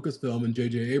 Disney and Lucasfilm and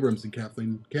J.J. Abrams and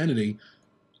Kathleen Kennedy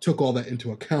took all that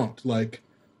into account. Like,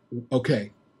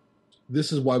 okay,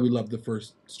 this is why we love the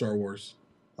first Star Wars.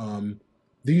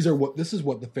 This is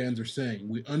what the fans are saying.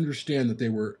 We understand that they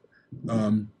were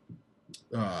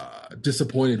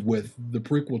disappointed with the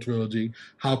prequel trilogy.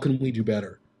 How can we do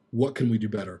better? What can we do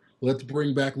better? Let's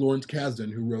bring back Lawrence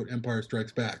Kasdan, who wrote Empire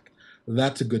Strikes Back.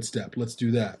 That's a good step. Let's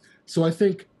do that. So I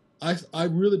think, I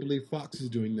really believe Fox is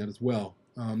doing that as well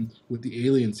with the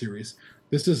Alien series.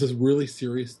 This is a really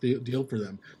serious deal for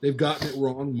them. They've gotten it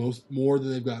wrong more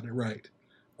than they've gotten it right.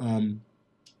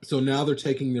 So now they're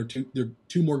taking their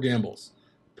two more gambles.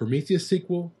 Prometheus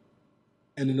sequel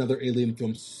and another Alien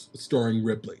film starring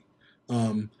Ripley.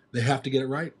 They have to get it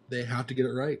right. They have to get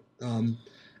it right.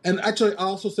 And actually, I'll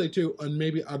also say too, and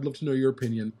maybe I'd love to know your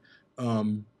opinion.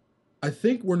 I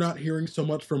think we're not hearing so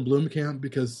much from Blomkamp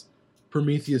because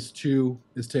Prometheus 2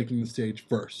 is taking the stage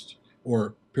first,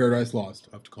 or Paradise Lost,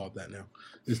 I have to call it that now,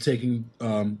 is taking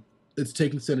it's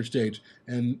taking center stage,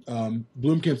 and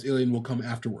Blomkamp's Alien will come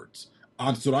afterwards.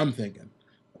 That's what I'm thinking.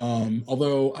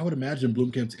 Although I would imagine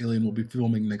Blomkamp's Alien will be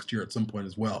filming next year at some point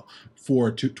as well for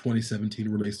a 2017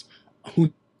 release.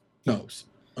 Who knows?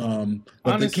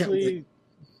 Honestly,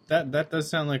 that does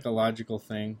sound like a logical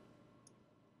thing.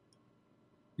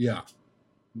 Yeah.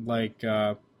 Like,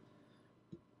 to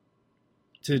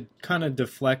kind of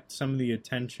deflect some of the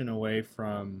attention away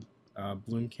from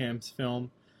Blomkamp's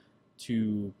film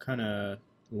to kind of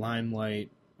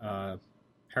limelight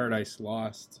Paradise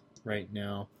Lost right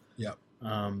now. Yeah.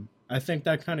 I think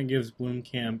that kind of gives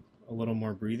Blomkamp a little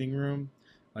more breathing room,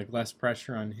 like less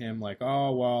pressure on him, like,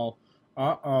 oh, well,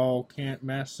 can't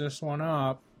mess this one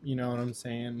up. You know what I'm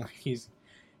saying? Like he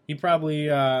probably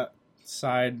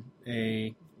sighed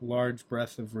a large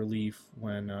breath of relief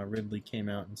when Ridley came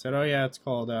out and said, oh yeah, it's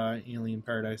called Alien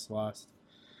Paradise Lost.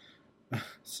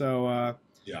 So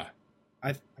yeah,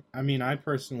 I mean, I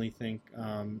personally think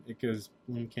it gives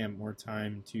Blomkamp more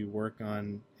time to work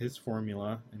on his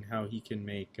formula and how he can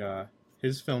make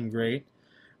his film great,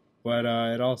 but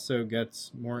it also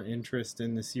gets more interest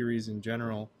in the series in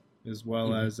general, as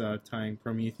well as tying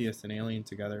Prometheus and Alien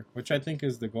together, which I think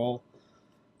is the goal.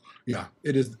 Yeah,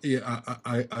 it is. Yeah,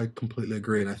 I completely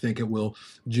agree, and I think it will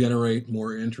generate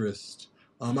more interest.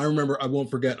 I remember, I won't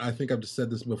forget, I think I've just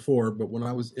said this before, but when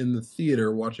I was in the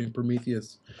theater watching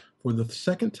Prometheus for the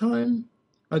second time,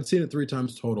 I'd seen it 3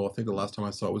 times total. I think the last time I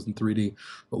saw it was in 3D.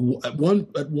 But at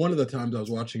one of the times I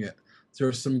was watching it, there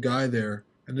was some guy there,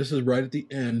 and this is right at the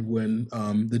end when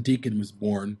the deacon was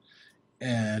born,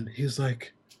 and he's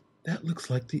like, that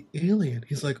looks like the alien.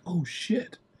 He's like, oh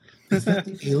shit, is that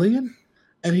the alien?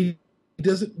 And he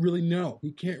doesn't really know.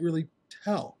 He can't really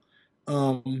tell.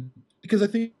 Because I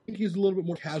think he's a little bit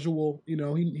more casual. You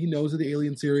know, he knows of the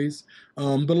Alien series.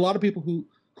 But a lot of people who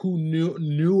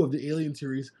knew of the Alien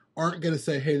series aren't going to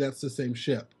say, hey, that's the same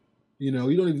ship. You know,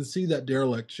 you don't even see that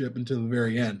derelict ship until the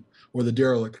very end, or the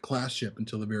derelict class ship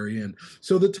until the very end.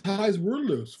 So the ties were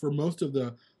loose for most of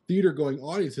the theater-going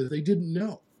audiences. They didn't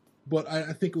know. But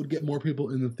I think it would get more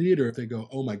people in the theater if they go,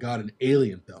 oh my God, an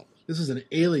alien film. This is an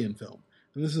alien film.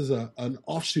 And this is an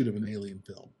offshoot of an alien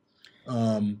film.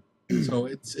 So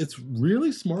it's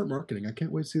really smart marketing. I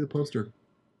can't wait to see the poster.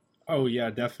 Oh, yeah,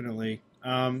 definitely.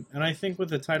 And I think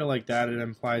with a title like that, it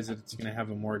implies that it's going to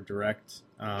have a more direct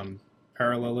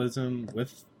parallelism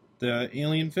with the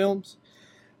Alien films,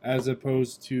 as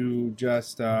opposed to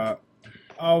just, oh,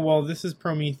 well, this is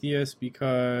Prometheus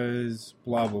because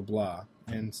blah, blah, blah,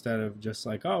 instead of just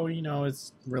like, oh, you know,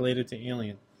 it's related to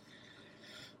Alien.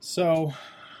 So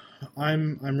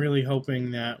I'm really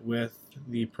hoping that with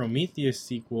the Prometheus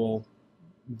sequel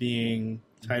being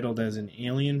titled as an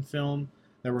Alien film,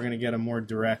 that we're going to get a more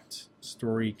direct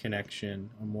story connection,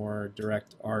 a more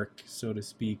direct arc, so to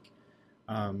speak,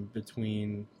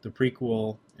 between the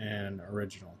prequel and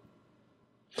original.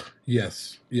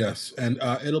 Yes, and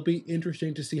it'll be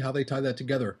interesting to see how they tie that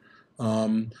together.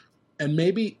 And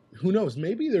maybe, who knows,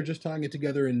 maybe they're just tying it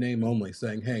together in name only,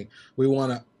 saying, hey, we're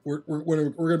going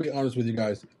to be honest with you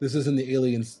guys. This isn't the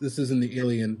aliens. This isn't the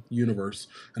Alien universe,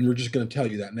 and we're just going to tell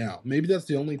you that now. Maybe that's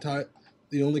the only kind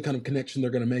of connection they're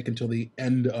going to make until the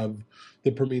end of the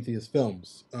Prometheus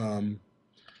films. Who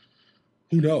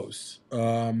knows?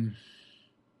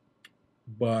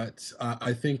 But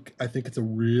I think it's a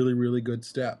really, really good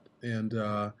step, and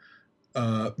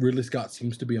Ridley Scott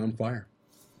seems to be on fire.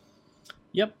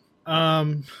 Yep.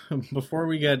 Before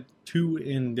we get too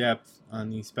in depth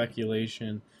on the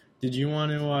speculation, did you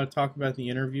want to talk about the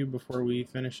interview before we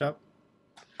finish up?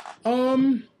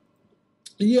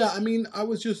 Yeah, I mean, I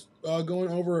was just going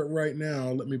over it right now.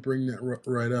 Let me bring that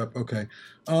right up. Okay.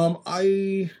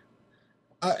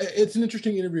 It's an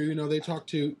interesting interview. You know, they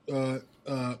talked to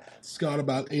Scott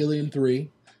about Alien 3,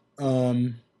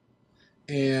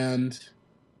 and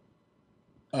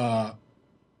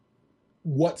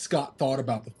what Scott thought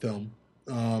about the film,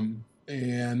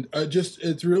 and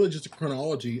it's really just a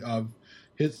chronology of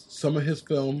some of his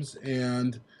films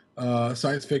and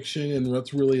science fiction and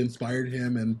what's really inspired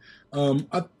him. And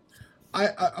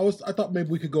I thought maybe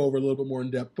we could go over a little bit more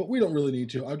in depth, but we don't really need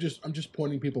to. I'm just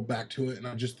pointing people back to it, and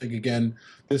I just think, again,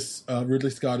 this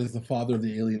Ridley Scott is the father of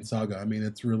the Alien saga. I mean,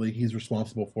 he's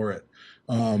responsible for it.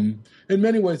 In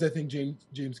many ways, I think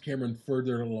James Cameron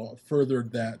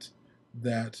furthered that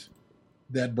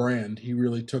brand. He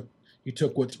really took he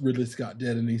took what Ridley Scott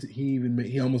did and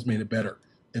he almost made it better,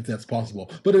 if that's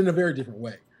possible, but in a very different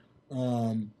way.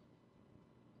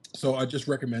 So I just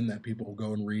recommend that people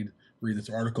go and read this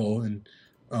article. And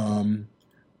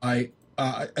I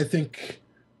think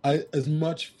as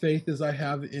much faith as I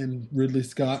have in Ridley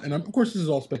Scott, and of course this is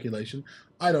all speculation.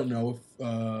 I don't know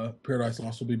if Paradise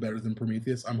Lost will be better than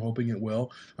Prometheus. I'm hoping it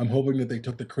will. I'm hoping that they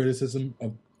took the criticism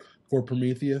for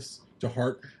Prometheus to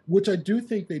heart, which I do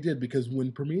think they did, because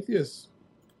when Prometheus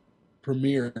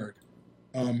premiered,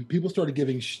 people started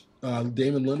giving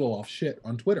Damon Lindelof shit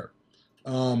on Twitter.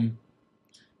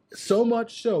 So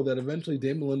much so that eventually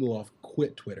Damon Lindelof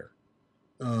quit Twitter.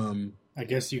 I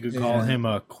guess you could call him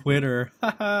a quitter.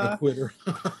 A quitter.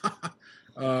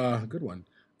 Good one.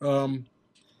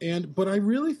 But I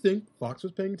really think Fox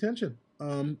was paying attention.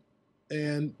 And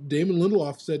Damon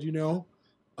Lindelof said,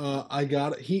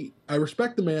 I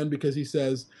respect the man, because he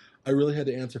says, I really had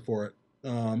to answer for it.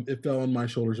 It fell on my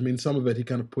shoulders. I mean, some of it he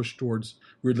kind of pushed towards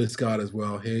Ridley Scott as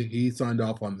well. He signed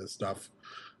off on this stuff.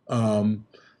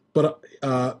 But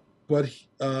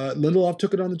Lindelof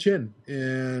took it on the chin,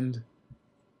 and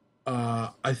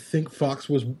I think Fox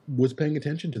was paying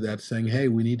attention to that, saying, hey,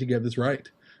 we need to get this right.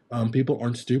 People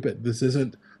aren't stupid. This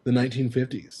isn't the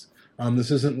 1950s. This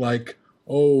isn't like,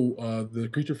 The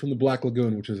Creature from the Black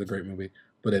Lagoon, which is a great movie.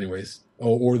 But anyways,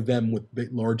 or them with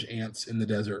big, large ants in the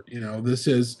desert.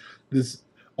 This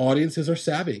audiences are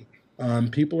savvy.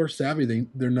 People are savvy.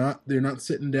 They're not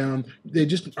sitting down. They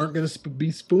just aren't going to be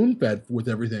spoon fed with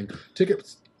everything.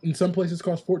 Tickets in some places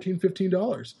cost $14,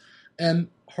 $15, and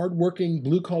hardworking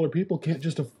blue collar people can't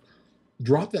just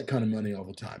drop that kind of money all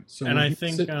the time. So, and I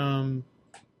think,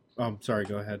 sorry,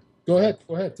 go ahead. Go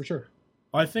ahead, for sure.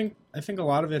 I think a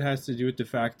lot of it has to do with the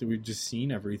fact that we've just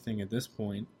seen everything at this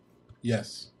point.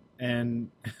 Yes. And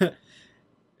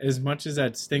as much as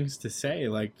that stinks to say,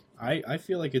 like, I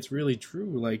feel like it's really true.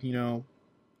 Like,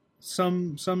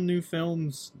 some new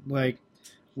films, like,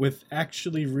 with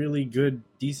actually really good,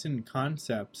 decent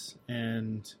concepts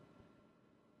and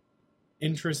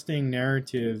interesting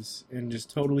narratives and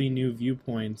just totally new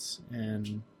viewpoints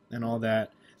and all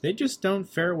that, they just don't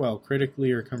fare well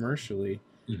critically or commercially.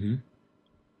 Mm-hmm.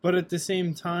 But at the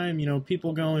same time,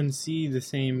 people go and see the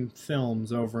same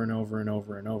films over and over and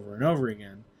over and over and over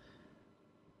again.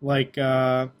 Like,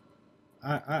 I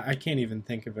can't even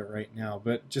think of it right now,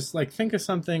 but just, like, think of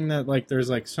something that, like, there's,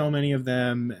 like, so many of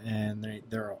them and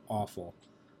they're awful.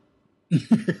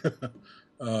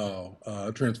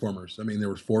 Transformers. I mean, there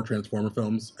was 4 Transformer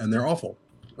films, and they're awful.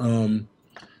 And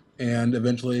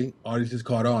eventually, audiences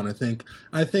caught on. I think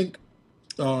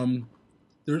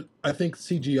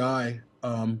CGI.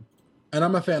 And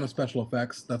I'm a fan of special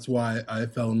effects. That's why I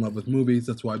fell in love with movies.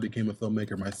 That's why I became a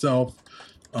filmmaker myself.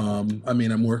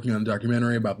 I'm working on a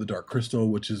documentary about The Dark Crystal,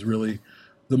 which is really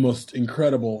the most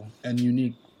incredible and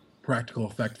unique practical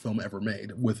effect film ever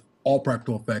made, with all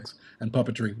practical effects and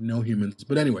puppetry, no humans.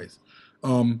 But anyways,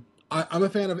 I'm a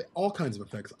fan of all kinds of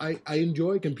effects. I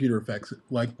enjoy computer effects,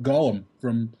 like Gollum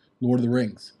from Lord of the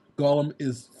Rings. Gollum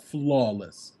is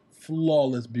flawless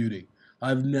beauty.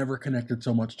 I've never connected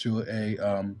so much to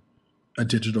a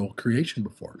digital creation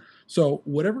before. So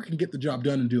whatever can get the job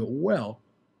done and do it well,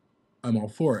 I'm all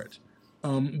for it.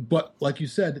 But like you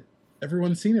said,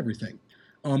 everyone's seen everything,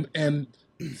 and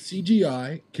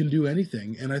CGI can do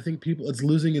anything. And I think it's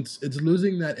losing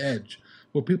that edge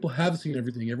where people have seen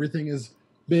everything. Everything is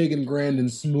big and grand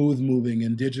and smooth moving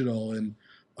and digital, and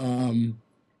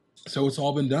so it's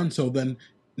all been done. So then,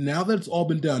 now that it's all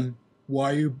been done,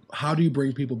 how do you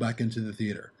bring people back into the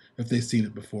theater if they've seen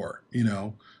it before?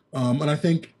 And I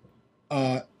think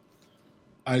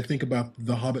about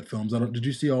the Hobbit films. Did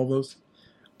you see all those?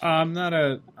 I'm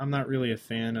not really a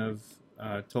fan of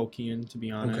Tolkien, to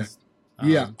be honest. Okay.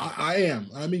 Yeah, I am.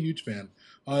 I'm a huge fan.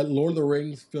 Lord of the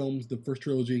Rings films, the first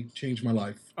trilogy, changed my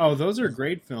life. Oh, those are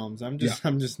great films. I'm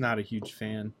just not a huge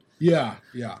fan. Yeah.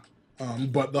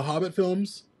 But the Hobbit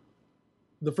films,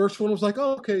 the first one was like,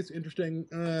 oh, okay, it's interesting.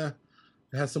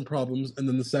 It has some problems, and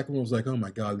then the second one was like, oh my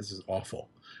god, this is awful.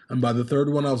 And by the third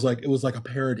one, I was like, it was like a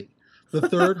parody. The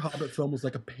third Hobbit film was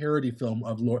like a parody film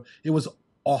of Lord. It was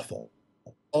awful.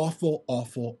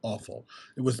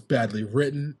 It was badly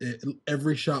written.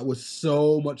 Every shot was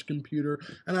so much computer,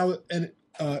 and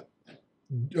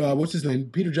what's his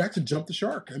name? Peter Jackson jumped the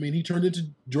shark. I mean, he turned into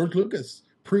George Lucas,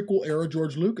 prequel era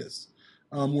George Lucas,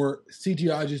 where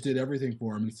CGI just did everything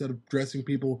for him. Instead of dressing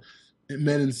people,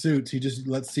 men in suits, he just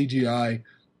let CGI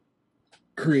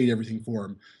create everything for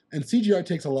him. And CGI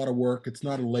takes a lot of work. It's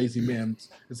not a lazy man's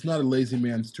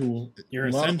tool. You're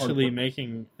essentially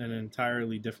making an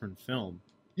entirely different film.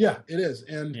 Yeah, it is.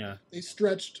 And they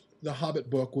stretched the Hobbit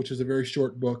book, which is a very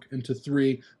short book, into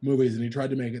 3 movies, and he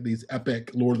tried to make it these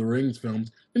epic Lord of the Rings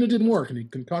films, and it didn't work. And he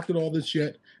concocted all this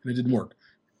shit, and it didn't work.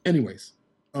 Anyways,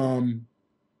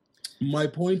 my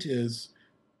point is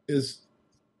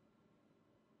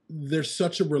there's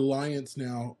such a reliance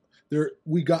now.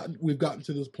 We've gotten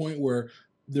to this point where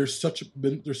there's such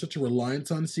a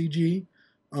reliance on CG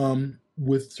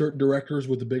with certain directors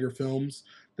with the bigger films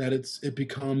that it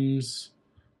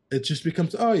just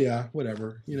becomes, oh yeah,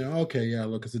 whatever, okay, yeah,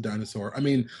 look, it's a dinosaur. I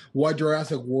mean, why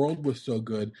Jurassic World was so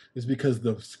good is because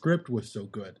the script was so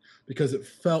good, because it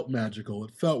felt magical,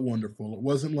 it felt wonderful. It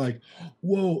wasn't like,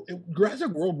 whoa,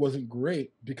 Jurassic World wasn't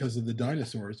great because of the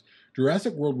dinosaurs.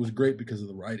 Jurassic World was great because of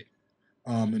the writing,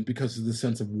 and because of the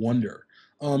sense of wonder.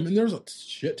 And there's a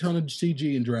shit ton of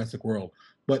CG in Jurassic World,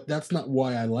 but that's not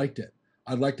why I liked it.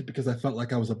 I liked it because I felt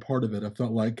like I was a part of it. I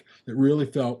felt like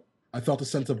I felt a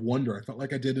sense of wonder. I felt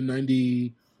like I did in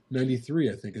 93,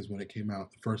 I think is when it came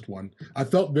out, the first one. I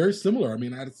felt very similar. I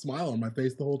mean, I had a smile on my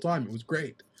face the whole time. It was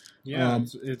great. Yeah,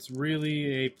 it's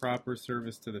really a proper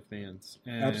service to the fans.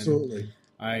 And absolutely.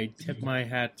 I tip my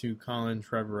hat to Colin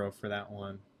Trevorrow for that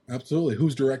one. Absolutely.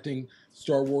 Who's directing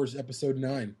Star Wars Episode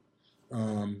 9,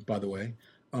 by the way.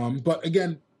 But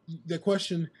again, the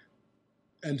question,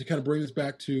 and to kind of bring this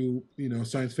back to,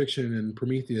 science fiction and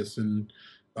Prometheus and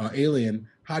Alien,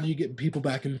 how do you get people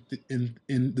back in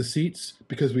the seats?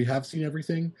 Because we have seen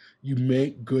everything. You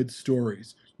make good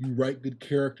stories. You write good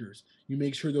characters. You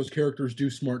make sure those characters do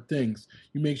smart things.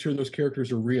 You make sure those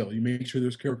characters are real. You make sure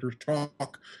those characters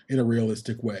talk in a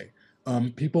realistic way.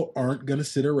 People aren't going to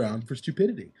sit around for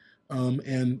stupidity.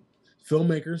 And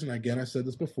filmmakers, and again, I said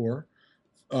this before,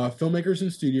 filmmakers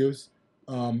and studios,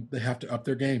 they have to up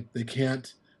their game. They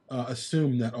can't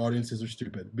assume that audiences are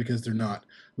stupid, because they're not.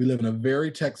 We live in a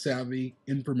very tech-savvy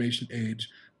information age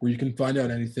where you can find out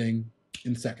anything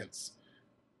in seconds.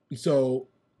 So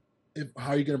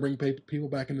how are you going to bring people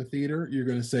back in the theater? You're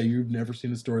going to say, you've never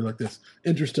seen a story like this.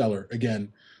 Interstellar,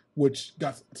 again, which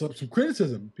got some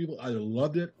criticism. People either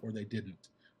loved it or they didn't.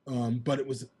 But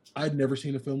I'd never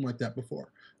seen a film like that before.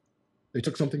 They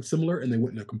took something similar and they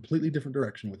went in a completely different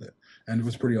direction with it. And it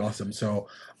was pretty awesome. So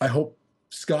I hope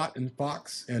Scott and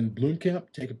Fox and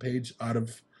Blomkamp take a page out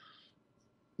of,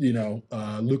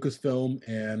 Lucasfilm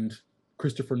and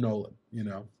Christopher Nolan,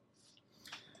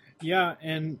 Yeah,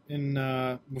 and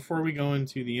before we go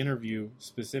into the interview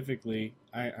specifically,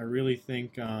 I really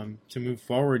think to move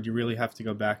forward, you really have to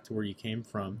go back to where you came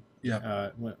from.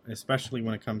 Yeah. Especially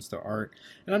when it comes to art.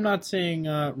 And I'm not saying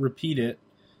repeat it,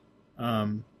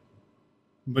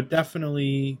 but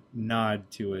definitely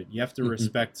nod to it. You have to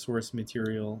respect source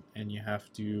material, and you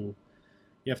have to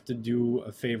do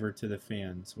a favor to the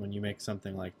fans when you make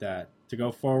something like that. To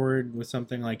go forward with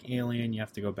something like Alien, you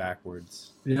have to go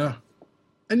backwards. Yeah.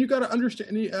 And you got to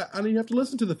understand, you have to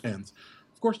listen to the fans.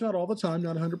 Of course, not all the time,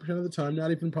 not 100% of the time, not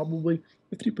even probably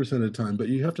 50% of the time, but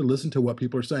you have to listen to what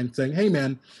people are saying, hey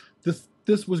man,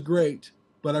 this was great,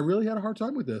 but I really had a hard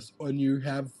time with this. And you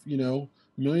have,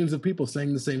 millions of people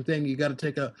saying the same thing. You got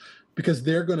to because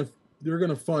they're going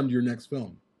to fund your next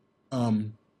film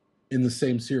in the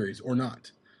same series or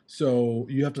not. So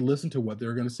you have to listen to what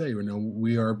they're going to say. We're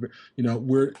in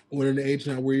an age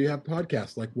now where you have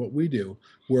podcasts like what we do.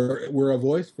 We're a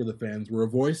voice for the fans. We're a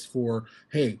voice for,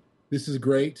 hey, this is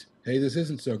great. Hey, this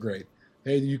isn't so great.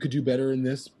 Hey, you could do better in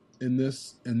this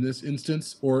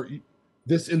instance, or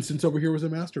this instance over here was a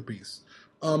masterpiece.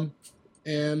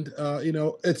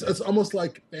 It's almost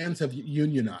like fans have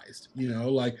unionized,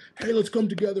 like, hey, let's come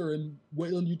together, and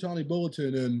Weyland-Yutani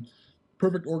Bulletin and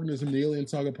Perfect Organism, the Alien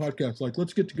Saga podcast, like,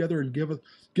 let's get together and give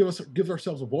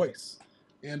ourselves a voice.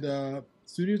 And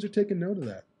studios are taking note of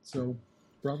that. So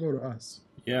bravo to us.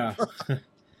 Yeah.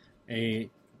 A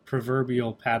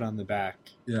proverbial pat on the back.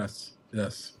 Yes.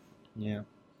 Yeah.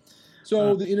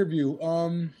 So the interview,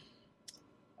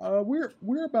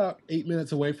 we're about 8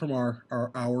 minutes away from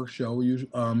our hour show.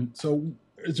 So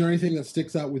is there anything that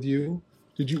sticks out with you?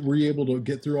 Were you able to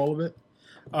get through all of it?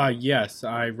 Yes,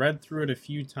 I read through it a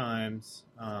few times,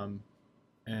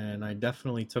 and I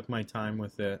definitely took my time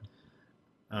with it.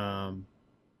 And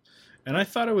I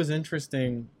thought it was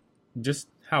interesting just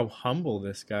how humble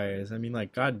this guy is. I mean,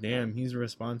 like, goddamn, he's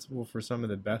responsible for some of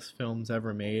the best films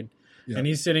ever made. Yeah. And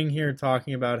he's sitting here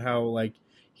talking about how, like,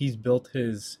 he's built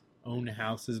his own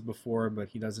houses before, but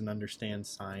he doesn't understand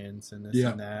science and this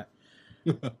and that.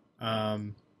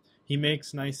 He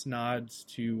makes nice nods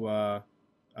to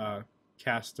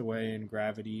Castaway and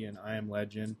Gravity and I Am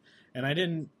Legend, and I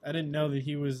didn't know that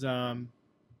he was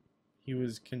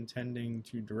contending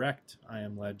to direct I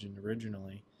Am Legend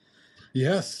originally.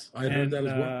 Yes, I heard that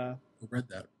as well. I read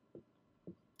that.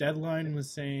 Deadline was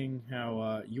saying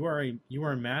how you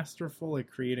are masterful at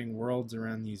creating worlds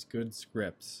around these good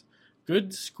scripts.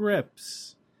 Good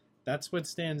scripts. That's what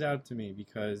stands out to me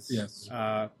because Yes.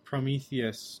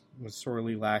 Prometheus was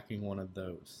sorely lacking one of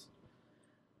those.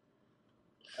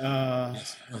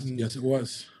 Yes, it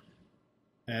was.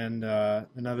 And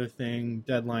another thing,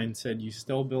 Deadline said you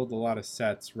still build a lot of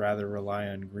sets, rather rely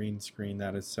on green screen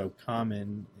that is so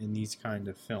common in these kind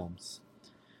of films.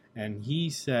 And he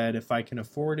said, if I can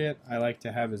afford it, I like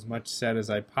to have as much set as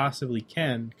I possibly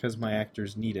can because my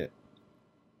actors need it.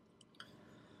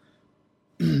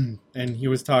 And he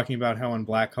was talking about how in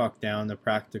Black Hawk Down, the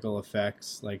practical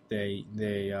effects, like they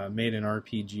made an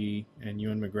RPG, and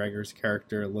Ewan McGregor's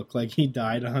character looked like he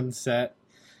died on set,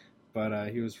 but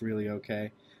he was really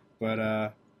okay.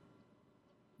 But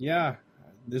yeah,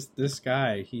 this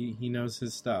guy, he knows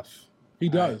his stuff. He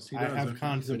does. I have He's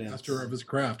confidence. a master of his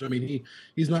craft. I mean,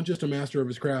 he's not just a master of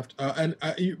his craft.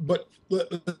 But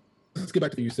let's get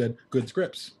back to what you said. Good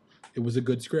scripts. It was a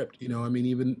good script. You know, I mean,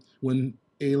 even when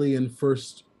Alien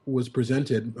first was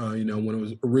presented, when it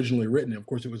was originally written, of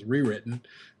course, it was rewritten.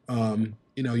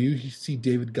 You see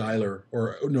David Giler,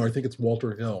 I think it's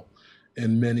Walter Hill,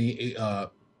 in many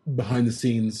behind the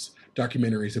scenes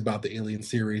documentaries about the Alien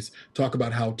series talk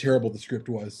about how terrible the script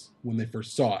was when they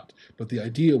first saw it, but the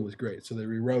idea was great, so they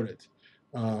rewrote it,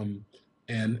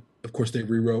 and of course they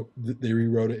rewrote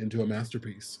it into a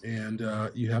masterpiece. And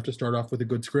you have to start off with a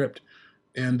good script,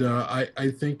 and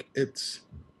I think it's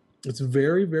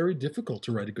very, very difficult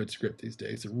to write a good script these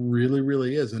days. It really,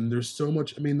 really is, and there's so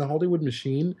much. I mean, the Hollywood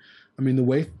machine. I mean, the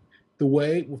way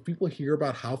when people hear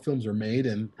about how films are made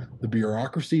and the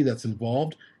bureaucracy that's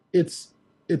involved, it's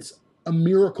a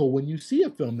miracle when you see a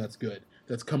film that's good,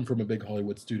 that's come from a big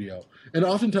Hollywood studio. And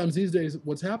oftentimes these days,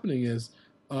 what's happening is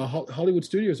Hollywood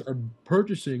studios are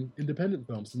purchasing independent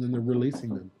films and then they're releasing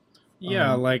them.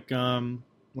 Yeah, like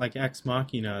Ex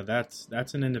Machina.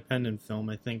 That's an independent film.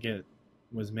 I think it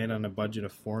was made on a budget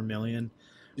of $4 million,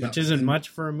 which isn't much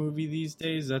for a movie these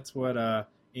days. That's what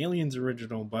Alien's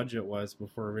original budget was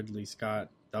before Ridley Scott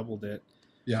doubled it.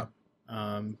 Yeah.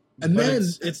 And then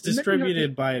it's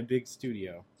distributed by a big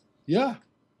studio. Yeah.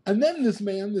 And then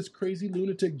this crazy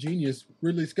lunatic genius,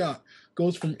 Ridley Scott,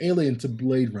 goes from Alien to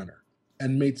Blade Runner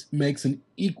and makes an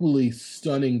equally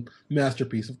stunning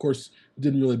masterpiece. Of course, it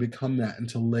didn't really become that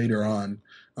until later on.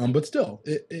 But still,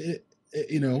 the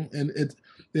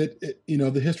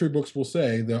history books will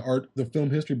say, the film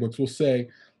history books will say,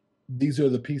 these are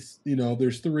the piece,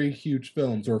 there's 3 huge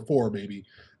films, or 4 maybe,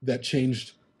 that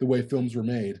changed the way films were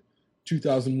made.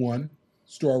 2001,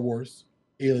 Star Wars,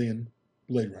 Alien,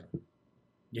 Blade Runner.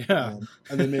 Yeah.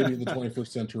 And then maybe in the 21st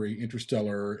century,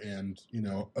 Interstellar and,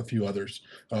 a few others.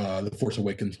 The Force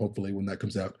Awakens, hopefully, when that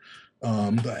comes out.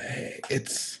 But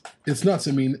it's nuts.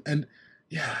 I mean, and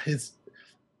yeah, his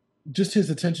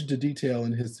attention to detail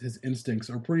and his instincts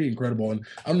are pretty incredible. And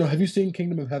I don't know, have you seen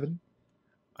Kingdom of Heaven?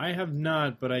 I have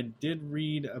not, but I did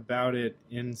read about it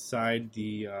inside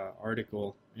the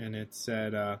article, and it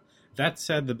said, that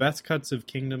said, the best cuts of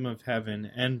Kingdom of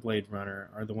Heaven and Blade Runner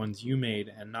are the ones you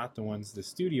made and not the ones the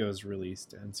studios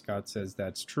released, and Scott says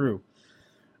that's true.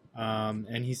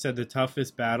 And he said the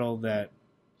toughest battle that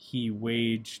he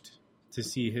waged to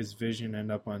see his vision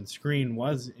end up on screen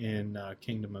was in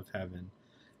Kingdom of Heaven,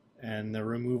 and the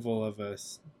removal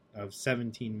of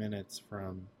 17 minutes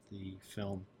from the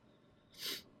film.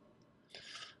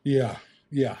 Yeah.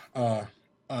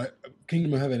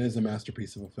 Kingdom of Heaven is a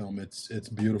masterpiece of a film. It's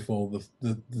beautiful.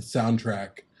 The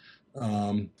soundtrack.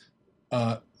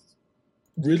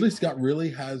 Ridley Scott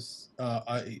really has.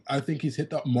 I think he's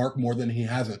hit that mark more than he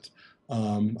hasn't.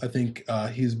 I think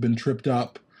he's been tripped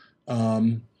up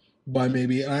by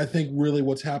maybe, and I think really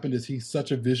what's happened is he's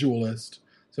such a visualist,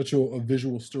 such a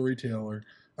visual storyteller,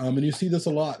 and you see this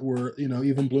a lot. Where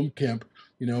even Blomkamp,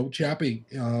 Chappie.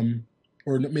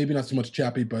 Or maybe not so much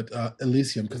Chappie, but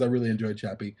Elysium, because I really enjoyed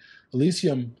Chappie.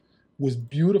 Elysium was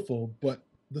beautiful, but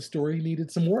the story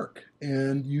needed some work.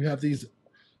 And you have these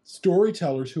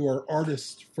storytellers who are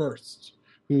artists first,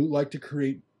 who like to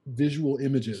create visual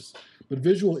images. But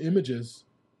visual images,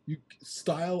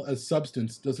 style as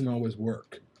substance doesn't always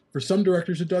work. For some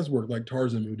directors, it does work, like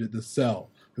Tarzan, who did The Cell,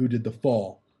 who did The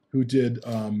Fall, who did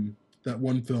that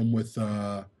one film with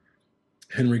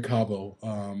Henry Cavill,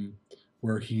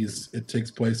 where it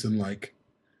takes place in the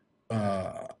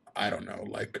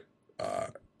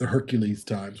Hercules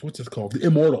times. What's it called? The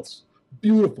Immortals.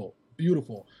 Beautiful.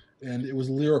 And it was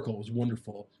lyrical. It was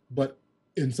wonderful. But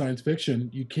in science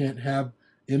fiction, you can't have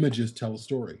images tell a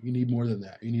story. You need more than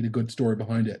that. You need a good story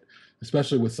behind it,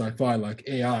 especially with sci-fi like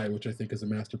AI, which I think is a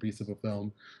masterpiece of a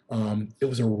film. It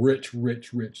was a rich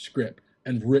script.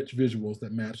 and rich visuals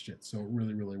that matched it. So it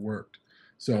really, really worked.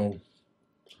 So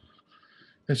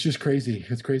it's just crazy.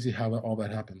 It's crazy how all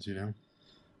that happens, you know?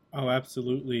 Oh,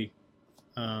 absolutely.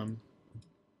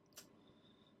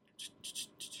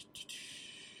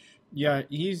 Yeah,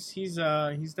 he's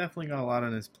definitely got a lot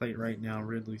on his plate right now,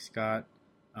 Ridley Scott.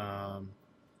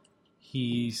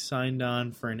 He signed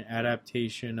on for an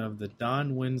adaptation of the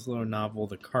Don Winslow novel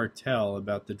The Cartel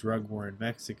about the drug war in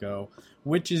Mexico,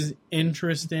 which is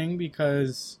interesting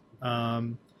because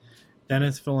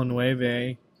Denis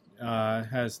Villeneuve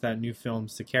has that new film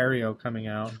Sicario coming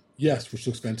out. Yes, which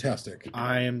looks fantastic.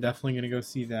 I am definitely going to go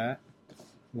see that.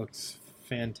 Looks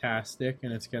fantastic,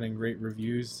 and it's getting great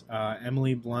reviews.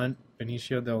 Emily Blunt,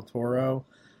 Benicio del Toro,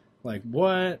 like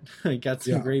what? Got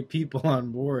some great people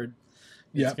on board.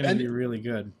 It's going to be really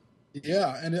good.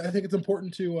 Yeah, and I think it's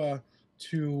important to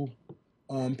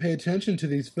pay attention to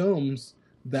these films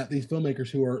that these filmmakers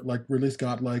who are like Ridley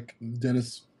Scott, like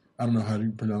Dennis. I don't know how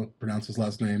to pronounce his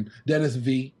last name. Dennis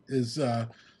V is. I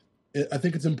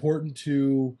think it's important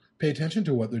to pay attention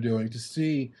to what they're doing to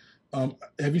see.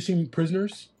 Have you seen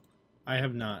Prisoners? I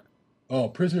have not. Oh,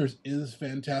 Prisoners is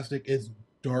fantastic. It's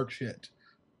dark shit,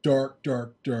 dark,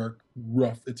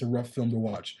 rough. It's a rough film to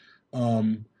watch.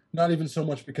 Not even so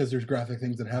much because there's graphic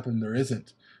things that happen. There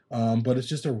isn't, but it's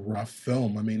just a rough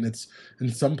film. I mean, it's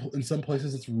in some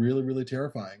places it's really, really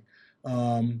terrifying.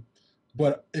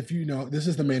 But if you know, this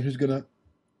is the man who's gonna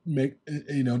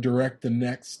direct the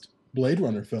next Blade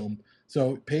Runner film.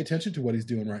 So pay attention to what he's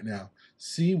doing right now.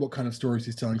 See what kind of stories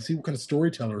he's telling. See what kind of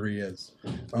storyteller he is,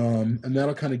 and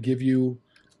that'll kind of give you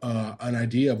an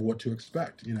idea of what to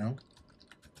expect. You know.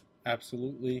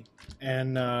 Absolutely,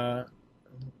 and.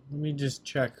 Let me just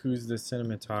check who's the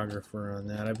cinematographer on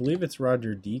that. I believe it's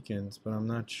Roger Deakins, but I'm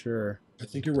not sure. I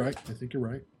think you're right.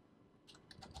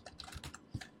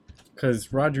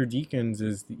 Because Roger Deakins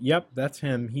is... Yep, that's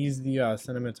him. He's the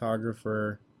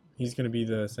cinematographer. He's going to be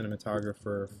the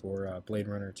cinematographer for Blade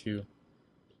Runner 2.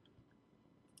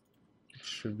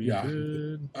 Should be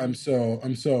good. I'm so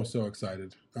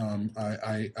excited.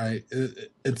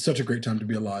 It's such a great time to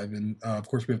be alive, and of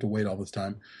course we have to wait all this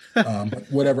time. But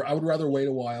whatever. I would rather wait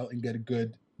a while and get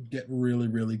really,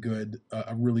 really good,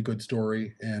 a really good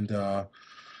story, and get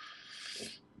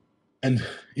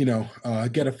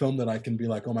a film that I can be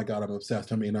like, oh my god, I'm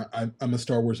obsessed. I mean, I'm a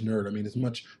Star Wars nerd. I mean,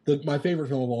 my favorite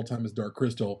film of all time is Dark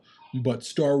Crystal, but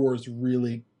Star Wars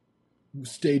really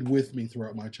stayed with me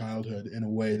throughout my childhood in a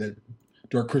way that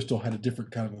Dark Crystal had a different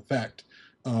kind of effect.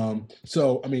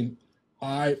 So, I mean,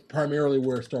 I primarily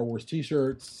wear Star Wars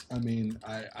T-shirts. I mean,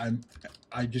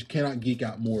 I just cannot geek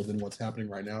out more than what's happening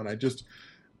right now, and I just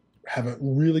have a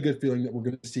really good feeling that we're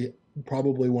going to see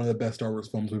probably one of the best Star Wars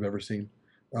films we've ever seen.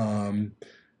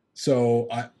 So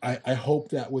I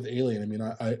hope that with Alien, I mean,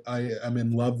 I'm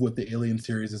in love with the Alien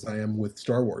series as I am with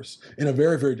Star Wars in a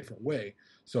very, very different way.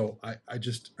 So I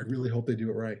really hope they do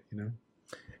it right, you know?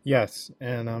 Yes,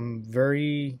 and I'm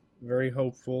very, very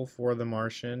hopeful for The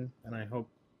Martian, and I hope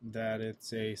that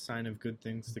it's a sign of good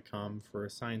things to come for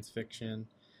science fiction,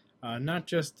 not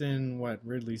just in what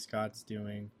Ridley Scott's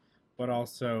doing, but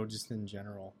also just in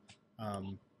general.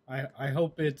 I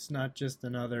hope it's not just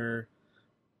another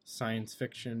science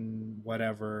fiction,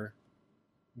 whatever,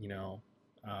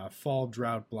 fall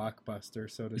drought blockbuster,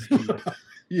 so to speak.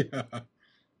 Yeah.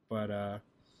 But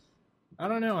I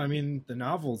don't know. I mean, the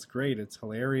novel's great. It's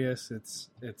hilarious. It's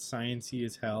sciencey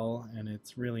as hell, and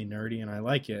it's really nerdy, and I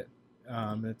like it.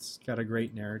 It's got a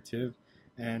great narrative,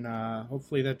 and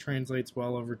hopefully that translates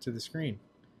well over to the screen.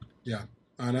 Yeah,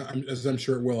 and I'm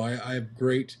sure it will. I have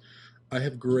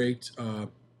great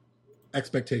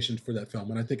expectations for that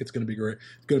film, and I think it's going to be great.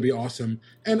 It's going to be awesome.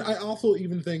 And I also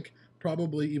even think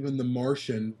probably even The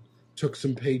Martian took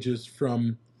some pages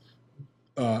from,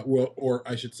 or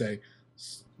I should say,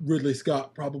 Ridley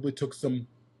Scott probably took some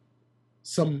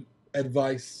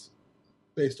advice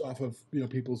based off of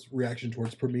people's reaction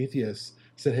towards Prometheus.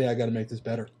 He said, "Hey, I got to make this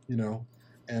better,"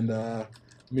 and I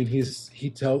mean he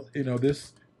tells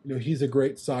this. He's a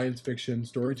great science fiction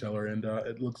storyteller, and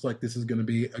it looks like this is going to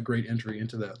be a great entry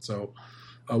into that. So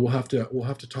we'll have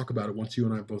to talk about it once you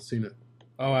and I have both seen it.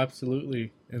 Oh,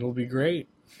 absolutely! It'll be great.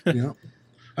 Yeah,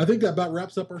 I think that about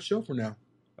wraps up our show for now.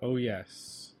 Oh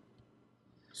yes.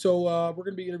 So we're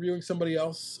going to be interviewing somebody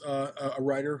else, a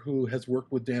writer who has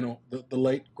worked with the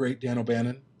late great Dan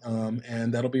O'Bannon,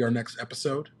 and that'll be our next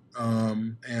episode.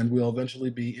 And we'll eventually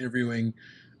be interviewing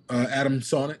Adam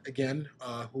Sonnet again,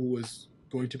 who was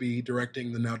going to be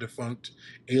directing the now defunct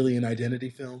Alien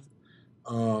Identity film.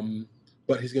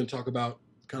 But he's going to talk about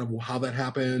kind of how that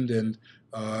happened and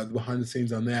the behind the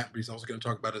scenes on that. But he's also going to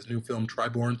talk about his new film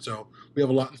Triborn. So we have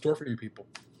a lot in store for you people.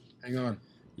 Hang on.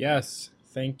 Yes,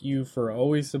 thank you for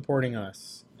always supporting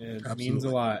us. It means a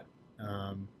Absolutely. lot.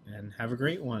 And have a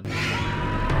great one.